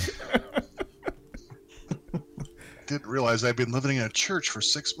 Didn't realize I'd been living in a church for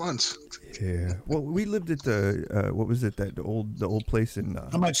 6 months. Yeah. Well, we lived at the what was it, the old place in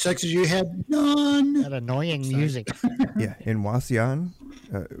how much sex did you had? None. That annoying music. Yeah, in Wasion.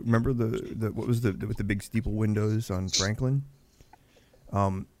 Remember the what was with the big steeple windows on Franklin?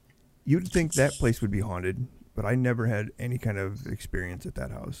 You'd think that place would be haunted, but I never had any kind of experience at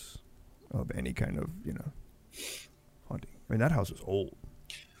that house of any kind of, you know, haunting. I mean, that house was old.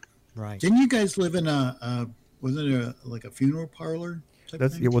 Right. Didn't you guys live in wasn't it like a funeral parlor?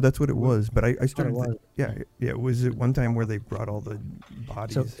 That's what it was. But I started. Yeah. Was it one time where they brought all the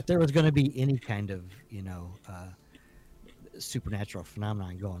bodies? So if there was going to be any kind of, you know, supernatural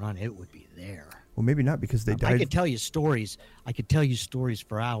phenomenon going on, it would be there. Well, maybe not because they died. I could tell you stories. I could tell you stories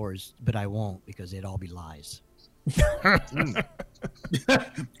for hours, but I won't because it'd all be lies. Because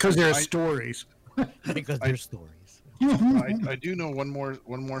they're stories. Because they're stories. I do know one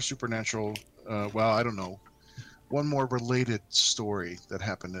more supernatural. Well, I don't know. One more related story that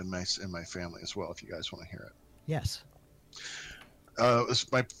happened in my family as well. If you guys want to hear it. Yes. It was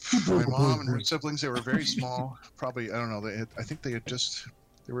my mom and her siblings. They were very small. Probably, I don't know. I think they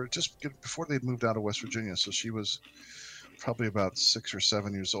were just before they'd moved out of West Virginia. So she was probably about 6 or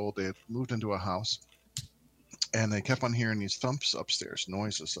 7 years old. They had moved into a house, and they kept on hearing these thumps upstairs,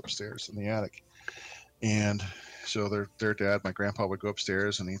 noises upstairs in the attic. And so their dad, my grandpa, would go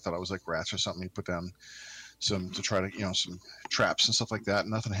upstairs, and he thought it was like rats or something. He put down some traps and stuff like that. And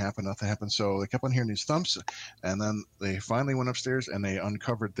nothing happened. So they kept on hearing these thumps, and then they finally went upstairs and they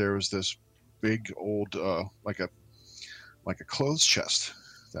uncovered there was this big old like a clothes chest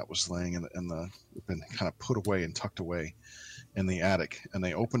that was laying been kind of put away and tucked away in the attic. And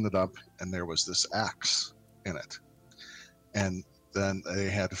they opened it up, and there was this axe in it. And then they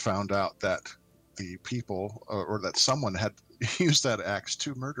had found out that the people or that someone had used that axe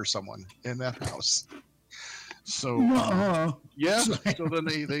to murder someone in that house. So yeah, so then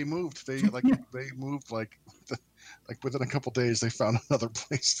they moved. They moved like within a couple days. They found another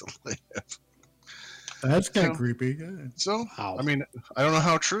place to live. That's kind of creepy. Yeah. So I mean, I don't know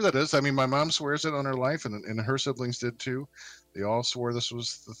how true that is. I mean, my mom swears it on her life, and her siblings did too. They all swore this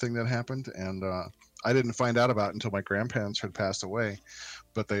was the thing that happened, and I didn't find out about it until my grandparents had passed away.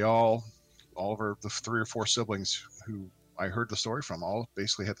 But they all of the 3 or 4 siblings who I heard the story from all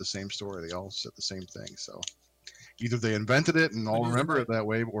basically had the same story. They all said the same thing. So either they invented it and all remember it that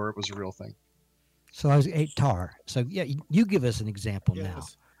way, or it was a real thing. So I was Tar. So yeah, you give us an example now.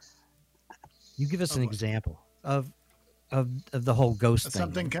 You give us an example of the whole ghost thing.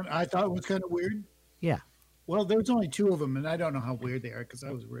 Something I thought was kind of weird. Yeah. Well, there was only 2 of them, and I don't know how weird they are because I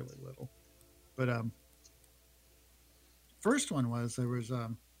was really little. But first one was there was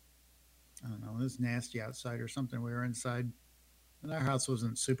I don't know, it was nasty outside or something. We were inside, and our house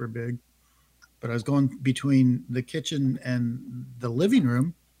wasn't super big, but I was going between the kitchen and the living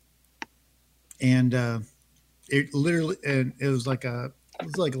room, and it was like a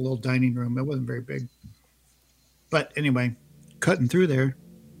little dining room. It wasn't very big, but anyway, cutting through there,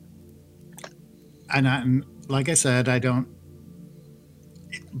 and like I said, I don't.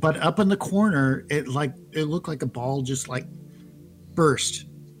 But up in the corner, it looked like a ball just like burst.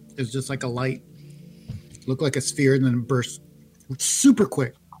 It was just like a light, looked like a sphere, and then it burst super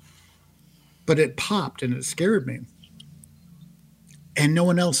quick. But it popped, and it scared me. And no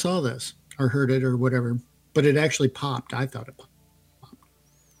one else saw this or heard it or whatever. But it actually popped. I thought it popped.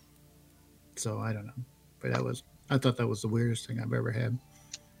 So I don't know. But I thought that was the weirdest thing I've ever had.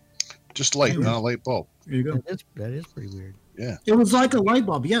 Just light, not a light bulb. There you go. That is pretty weird. Yeah. It was like a light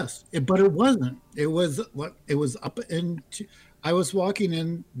bulb, yes. But it wasn't. It was up into. I was walking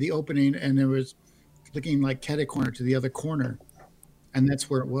in the opening, and it was looking like catty corner to the other corner, and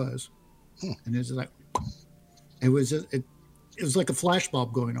that's where it was. And it was like, it was like a flash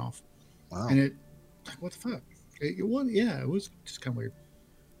bulb going off. Wow. And it, like, what the fuck? It was just kind of weird.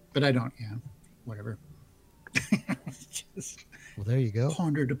 But I don't, whatever. Just well, there you go.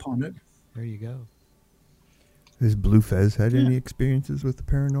 Pondered upon it. There you go. Has Blue Fez had any experiences with the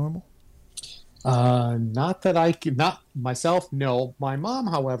paranormal? Not that I could, not myself. No, my mom,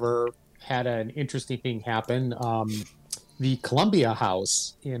 however, had an interesting thing happen. The Columbia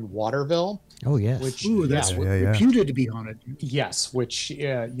House in Waterville. Oh yes, which that's reputed to be haunted. Yes, which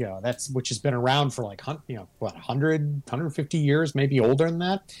which has been around for like 150 years, maybe older than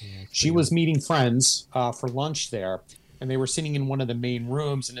that. Yeah, she was meeting friends for lunch there, and they were sitting in one of the main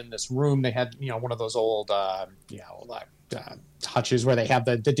rooms. And in this room, they had one of those old touches where they have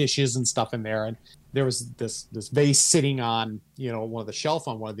the dishes and stuff in there, and there was this vase sitting on one of the shelf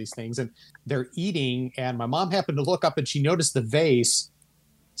on one of these things, and they're eating, and my mom happened to look up and she noticed the vase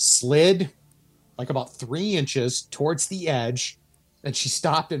slid like about 3 inches towards the edge, and she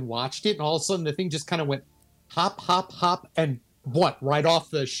stopped and watched it, and all of a sudden the thing just kind of went hop hop hop and right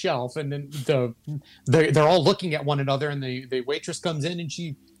off the shelf. And then they're all looking at one another, and the waitress comes in,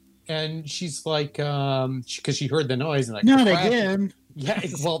 and she's like, because she heard the noise, and like, not again. Yeah,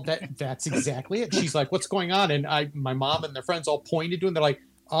 well, that's exactly it. She's like, what's going on? And my mom and their friends all pointed to it, and they're like,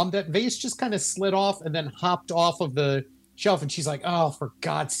 that vase just kind of slid off and then hopped off of the shelf, and she's like, "Oh, for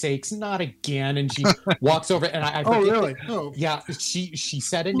God's sakes, not again!" And she walks over, and I Oh, forget really? that- Oh. yeah. She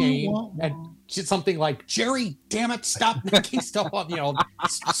said a name, and she, something like, "Jerry, damn it, stop making stuff up!"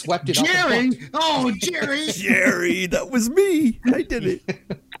 Swept it up. Jerry! Oh, Jerry! Jerry, that was me. I did it.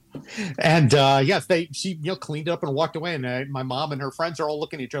 And yes, she cleaned it up and walked away. And my mom and her friends are all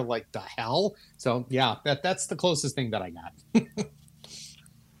looking at each other like, the hell? So yeah, that's the closest thing that I got.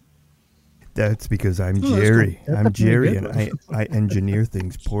 That's because I'm Oh, that's Jerry. cool. I'm That's a pretty Jerry, good and I engineer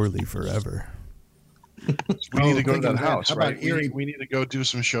things poorly forever. We need to go to thinking that of house, How about right? Erie? We need to go do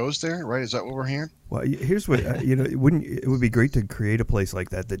some shows there, right? Is that what we're hearing? Well, here's what it would be great to create a place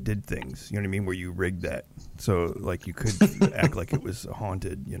like that did things. You know what I mean? Where you rigged that, so like you could act like it was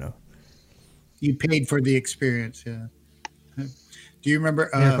haunted. You paid for the experience, yeah. Do you remember?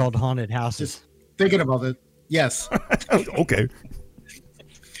 They're called haunted houses. Just thinking about it. Yes. Okay.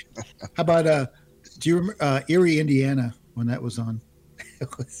 How about do you remember Erie, Indiana, when that was on?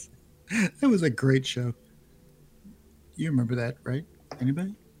 That was a great show. You remember that, right?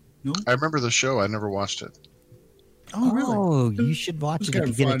 Anybody? No? I remember the show. I never watched it. Oh, really? Oh, you should watch was it if kind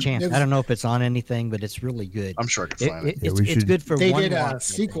you of get a fun. chance. It was- I don't know if it's on anything, but it's really good. I'm sure I could find it. Yeah, It's we should- good for They one did watch, I a think.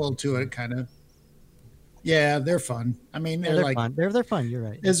 sequel to it, kind of. Yeah, they're fun. I mean, Yeah, they're like fun. They're fun. You're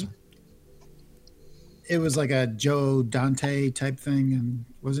right. it was like a Joe Dante type thing, and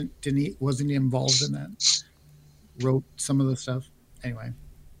wasn't he involved in that? Wrote some of the stuff. Anyway,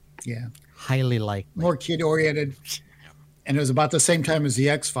 yeah, Highly likely. more kid oriented, and it was about the same time as the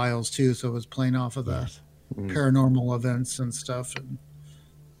X-Files too, so it was playing off of the paranormal events and stuff. And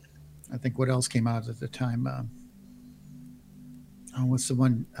I think what else came out at the time? What's the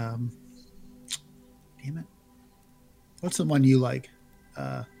one? Damn it! What's the one you like?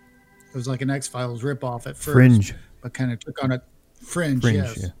 It was like an X-Files ripoff at first, Fringe. but kind of took on a Fringe. Fringe.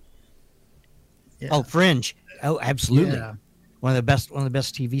 Yes. Yeah. Yeah. Oh, Fringe. Oh, absolutely. Yeah. One of the best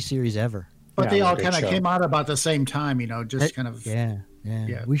TV series ever. But Yeah, they all great kind of show. came out about the same time, just kind of Yeah.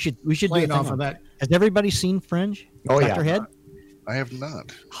 Yeah. We should do a playing thing off on of that. Has everybody seen Fringe? Oh, Dr. yeah. Head? I have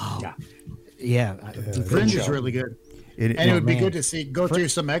not. Oh, Yeah. yeah. Fringe is show. really good. It, And it would be man. good to go through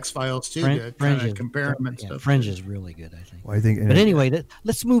some X-Files too Fringe, to Fringe kind is, of compare them and yeah, stuff. Fringe is really good, I think. well, I think. But anyway,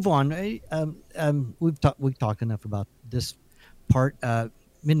 let's move on. We've talked enough about this part.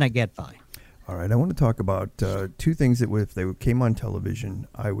 Midnight Gadfly. All right, I want to talk about two things that if they came on television,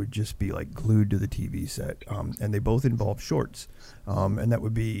 I would just be like glued to the TV set. And they both involve shorts. And that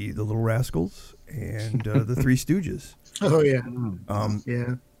would be The Little Rascals and The Three Stooges. Oh yeah,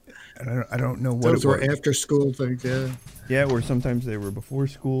 Yeah. And I don't know what those it were was. after school things. Yeah, Yeah, where sometimes they were before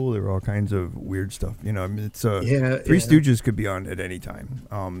school. There were all kinds of weird stuff. I mean, it's Three Yeah. Stooges could be on at any time.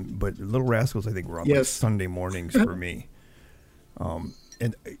 But Little Rascals, I think, were on like Yes. Sunday mornings for me.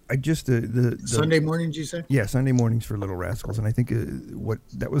 And I just the Sunday mornings, you say? Yeah, Sunday mornings for Little Rascals, and I think what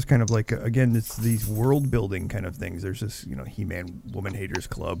that was kind of like again, it's these world building kind of things. There's this He-Man Woman Haters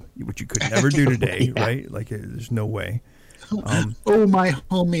Club, which you could never do today, right? Like there's no way. Oh my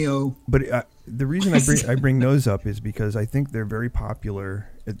homeo! But the reason I bring those up is because I think they're very popular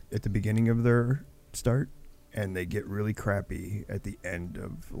at the beginning of their start, and they get really crappy at the end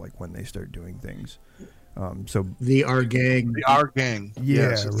of like when they start doing things. So The R Gang. The R Gang. Yeah,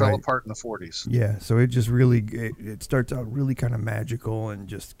 Yes, it fell right. apart in the 40s. yeah, so it just really it starts out really kind of magical and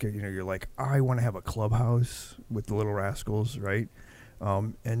just you're like, I want to have a clubhouse with the Little Rascals, right?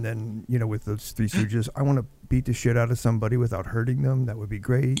 And then with those Three Stooges, I want to beat the shit out of somebody without hurting them. That would be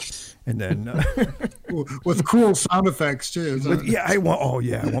great. And then With cool sound effects too. I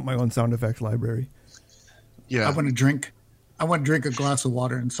want my own sound effects library. Yeah. I want to drink a glass of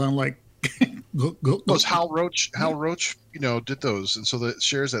water and sound like Those Hal Roach, did those, and so that it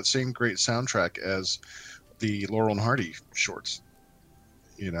shares that same great soundtrack as the Laurel and Hardy shorts.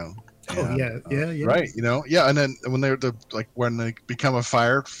 Oh yeah. Right. And then when when they become a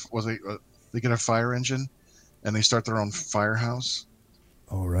fire, they get a fire engine, and they start their own firehouse.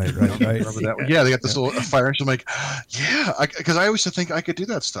 Oh right. Remember that one? Yeah, they got this little fire engine. I'm like, yeah, because I used to think I could do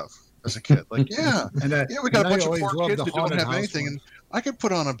that stuff as a kid. Like, yeah, And we got a bunch of always poor loved kids the who don't haunted have house anything, ones. and I could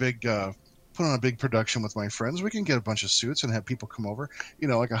put on a big production with my friends. We can get a bunch of suits and have people come over,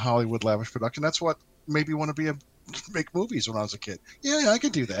 like a Hollywood lavish production. That's what made me want to make movies when I was a kid. Yeah, I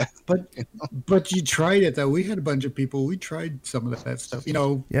could do that. But you tried it though. We had a bunch of people. We tried some of that stuff.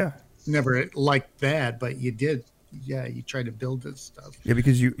 Yeah. Never like that, but you did you try to build this stuff. Yeah,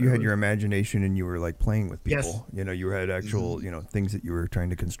 because you had your imagination and you were like playing with people. Yes. You know, you had actual things that you were trying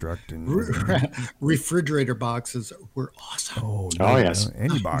to construct and Refrigerator boxes were awesome. Oh yes.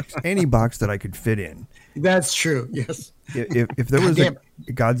 Any box that I could fit in. That's true. Yes. If there was a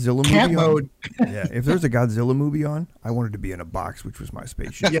Godzilla Cat movie mode. if there was a Godzilla movie on, I wanted to be in a box, which was my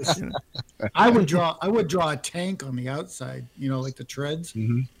spaceship. Yes. You know? I would draw a tank on the outside, like the treads.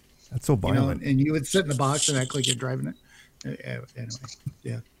 Mm-hmm. That's so violent. And you would sit in the box and act like you're driving it. Anyway,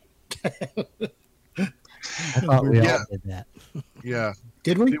 yeah. I thought we Yeah. all did that. Yeah.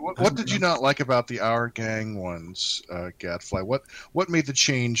 Did we? What did you not like about the Our Gang ones, Gadfly? What made the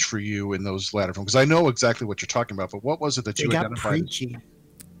change for you in those latter films? Because I know exactly what you're talking about, but what was it that They you got identified? preachy.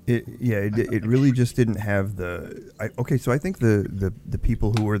 It really just didn't have so I think the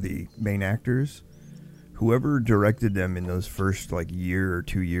people who were the main actors, whoever directed them in those first like year or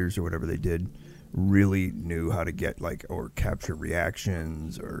 2 years or whatever they did, really knew how to get or capture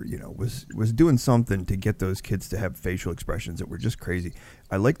reactions or was doing something to get those kids to have facial expressions that were just crazy.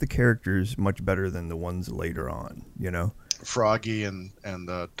 I like the characters much better than the ones later on, Froggy and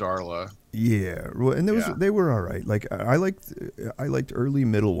Darla. Yeah, well, and they were all right. Like I liked early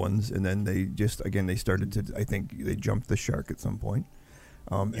middle ones, and then they started to, I think they jumped the shark at some point,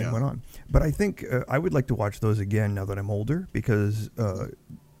 and went on. But I think I would like to watch those again now that I'm older, because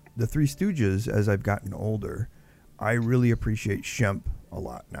the Three Stooges, as I've gotten older, I really appreciate Shemp a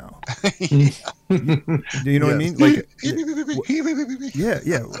lot now. Do you know what I mean? Like,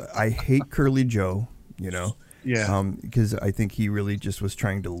 yeah. I hate Curly Joe, Yeah. because I think he really just was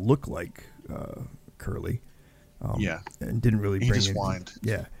trying to look like Curly. And didn't really bring just in. whined.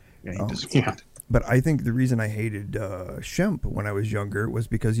 Yeah. Yeah, he just whined. But I think the reason I hated Shemp when I was younger was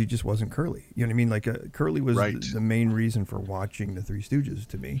because he just wasn't Curly. You know what I mean? Like Curly was the main reason for watching the Three Stooges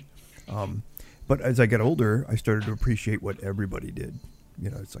to me. But as I got older, I started to appreciate what everybody did.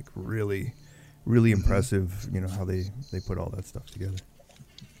 It's like really, really impressive. How they put all that stuff together.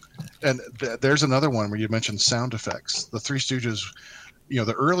 And there's another one where you mentioned sound effects. The Three Stooges,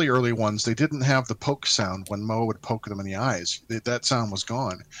 the early ones, they didn't have the poke sound when Moe would poke them in the eyes. That sound was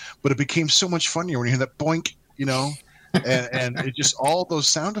gone. But it became so much funnier when you hear that boink, and it just, all those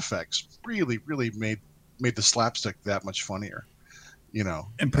sound effects really, really made the slapstick that much funnier,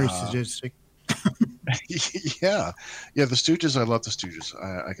 And pretty sadistic. Yeah. The Stooges, I love the Stooges.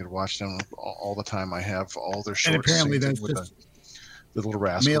 I could watch them all the time. I have all their shorts. And apparently that's with just... the little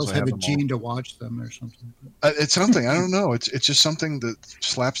rascals. Males have a them gene all. to watch them or something. It's something, I don't know. It's just something that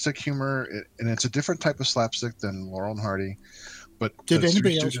slapstick humor, and it's a different type of slapstick than Laurel and Hardy. But did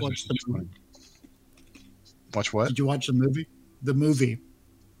anybody Three else Stooges watch the movie? Watch what? Did you watch the movie? The movie.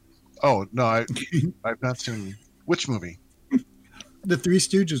 Oh no, I've not seen which movie. The Three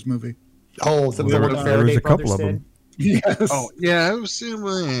Stooges movie. Oh, the There one was Faraday a couple brothers of did? them. Yes. Oh yeah, it was.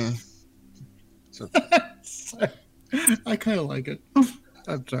 I kind of like it.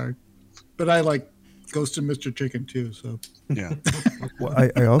 I'm sorry, but I like Ghost of Mr. Chicken too. So Yeah. Well,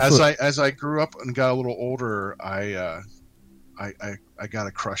 I also As I grew up and got a little older, I got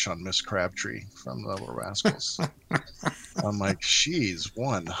a crush on Miss Crabtree from the Little Rascals. I'm like, she's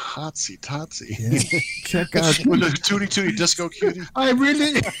one hotsy totsy. Yeah. Check out Tootie Tootie Disco Cutie. I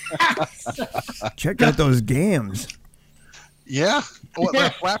really check out those gams. Yeah. Well,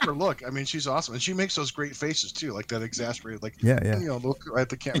 that flapper look. I mean, she's awesome, and she makes those great faces too, like that exasperated, like look right at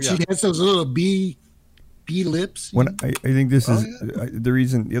the camera. And she has those little bee lips. When I think this is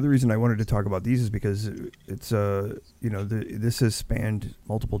the other reason I wanted to talk about these is because it's this has spanned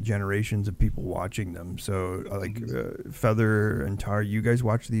multiple generations of people watching them. So Feather and Tar, you guys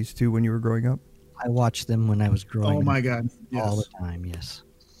watched these too when you were growing up? I watched them when I was growing Oh my up God! Yes. all the time. Yes.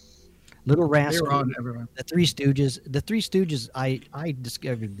 Little Rascals. They were on everywhere. The Three Stooges. The Three Stooges. I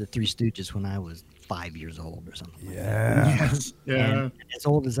discovered the Three Stooges when I was 5 years old or something. Like Yeah. Yes. that. Yeah. And as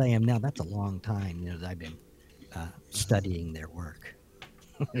old as I am now, that's a long time. That I've been studying their work.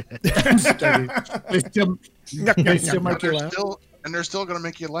 They still make you laugh. They're still going to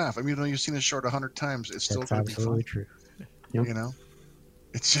make you laugh. I mean, even though you've seen it short 100 times, it's still That's going to be fun. absolutely true.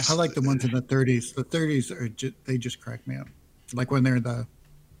 It's just. I like the ones in the 30s. The 30s are they just crack me up. Like when they're the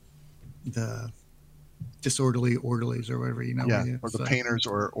disorderly orderlies or whatever, Yeah, or the painters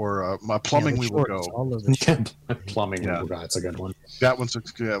or my plumbing. We will go. All of the Plumbing. Yeah. That's a good one. That one's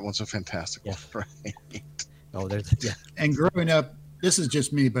a fantastic one. Right. Oh, there's And growing up, this is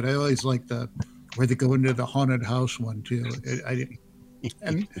just me, but I always like where they go into the haunted house one too.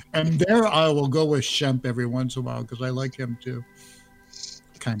 And there I will go with Shemp every once in a while because I like him too.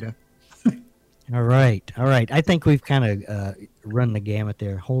 Kind of. All right. I think we've kind of run the gamut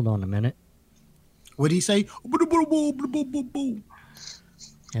there. Hold on a minute. What did he say?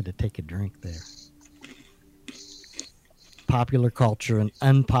 Had to take a drink there. Popular culture and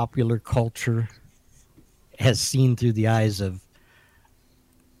unpopular culture as seen through the eyes of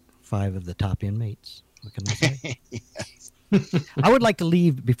 5 of the top inmates. What can I say? I would like to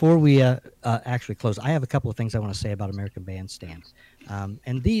leave before we actually close. I have a couple of things I want to say about American Bandstand.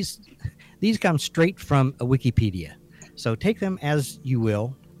 And these come straight from a Wikipedia. So take them as you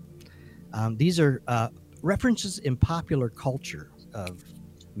will. These are references in popular culture of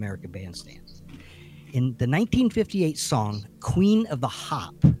American Bandstand. In the 1958 song, Queen of the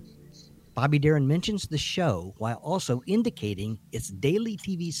Hop, Bobby Darin mentions the show while also indicating its daily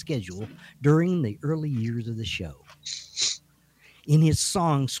TV schedule during the early years of the show. In his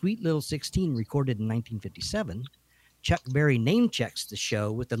song, Sweet Little 16, recorded in 1957, Chuck Berry name-checks the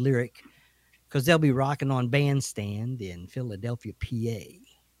show with the lyric, "'Cause they'll be rocking on Bandstand in Philadelphia, PA."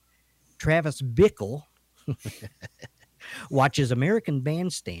 Travis Bickle watches American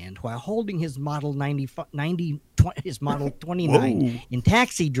Bandstand while holding his Model 29 in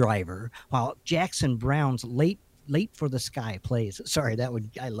Taxi Driver while Jackson Brown's Late for the Sky plays. Sorry,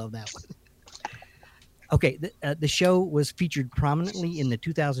 I love that one. Okay, the show was featured prominently in the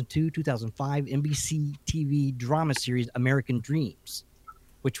 2002-2005 NBC TV drama series American Dreams,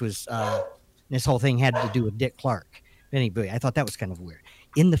 which was this whole thing had to do with Dick Clark. Anyway, I thought that was kind of weird.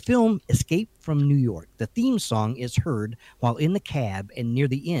 In the film Escape from New York, the theme song is heard while in the cab and near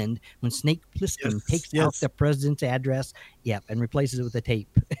the end when Snake Plissken takes out the president's address, and replaces it with a tape,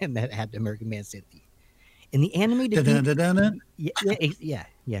 and that had the American Bandstand theme. In the animated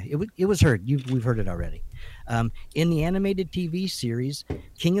it was heard. We've heard it already. In the animated TV series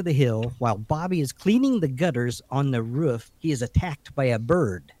King of the Hill, while Bobby is cleaning the gutters on the roof, he is attacked by a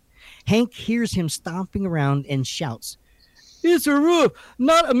bird. Hank hears him stomping around and shouts, "It's a roof,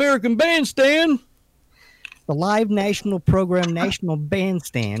 not American Bandstand." The live national program National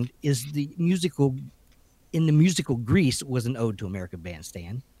Bandstand is the musical Grease was an ode to American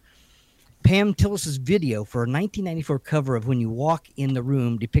Bandstand. Pam Tillis's video for a 1994 cover of When You Walk in the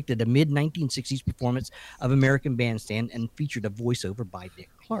Room depicted a mid-1960s performance of American Bandstand and featured a voiceover by Dick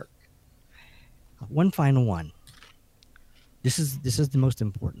Clark. One final one. This is the most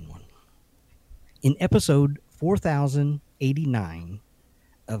important one. In episode 4089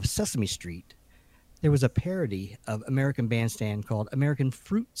 of Sesame Street, there was a parody of American Bandstand called American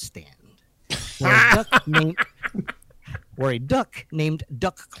Fruit Stand, where a duck named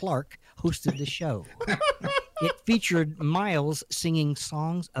Duck Clark hosted the show. It featured Miles singing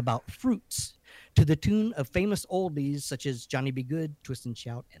songs about fruits to the tune of famous oldies such as Johnny Be Good, Twist and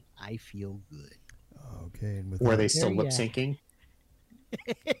Shout, and I Feel Good. Okay, and were they still lip syncing?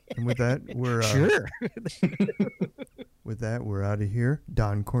 And with that, we're sure. With that, we're out of here.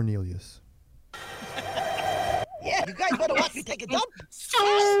 Don Cornelius. Yeah, you guys want to watch me take a dump?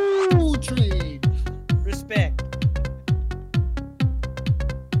 Soul Train. Respect.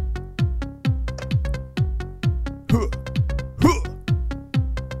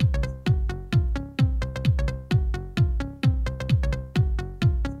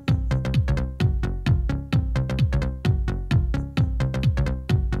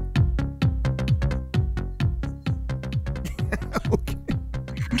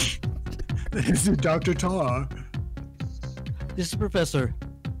 This is Dr. Tar. This is Professor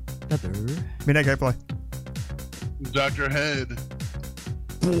Feather. Midnight Gadfly. Dr. Head.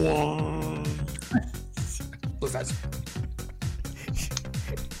 Professor.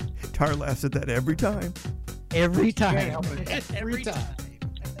 Tar laughs at that every time. Every time. Every time.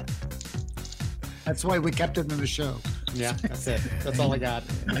 That's why we kept him in the show. Yeah, that's it. That's all I got.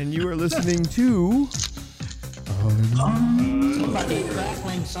 And you are listening to Somebody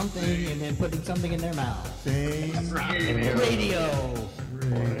crackling something and then putting something in their mouth. Radio.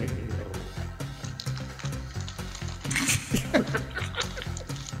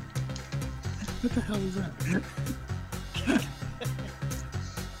 What the hell is that?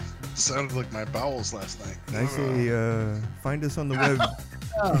 Sounded like my bowels last night. I say, find us on the web.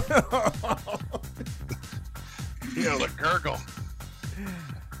 The gurgle.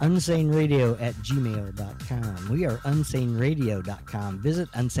 unsaneradio@gmail.com. We are unsaneradio.com.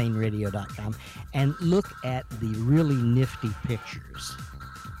 Visit unsaneradio.com and look at the really nifty pictures.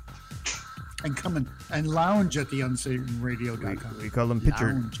 And come and lounge at the unsaneradio.com. We call them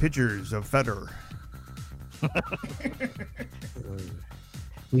pictures of Feather.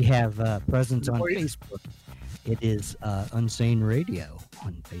 We have presence on Facebook. It is Unsane Radio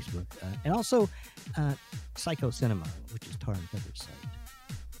on Facebook. And also Psycho Cinema, which is Tar and Feather's site.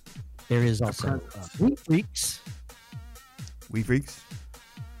 There is also We Freaks. We Freaks?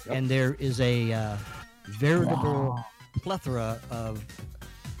 And there is a veritable plethora of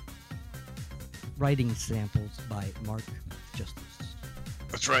writing samples by Mark Justice.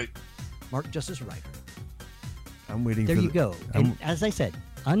 That's right. Mark Justice Writer. I'm waiting There for you the, go. And as I said,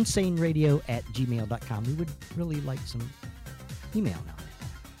 unsaneradio@gmail.com. We would really like some email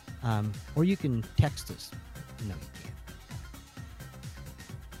now. Or you can text us. No, you can't.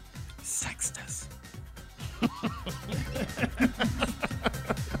 Sext us.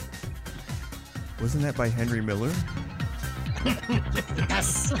 Wasn't that by Henry Miller?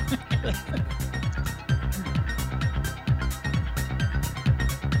 Yes.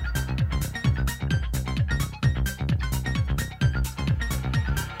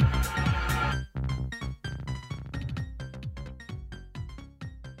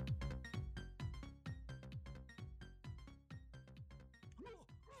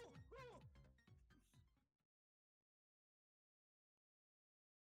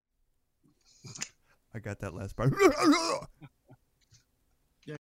 I got that last part.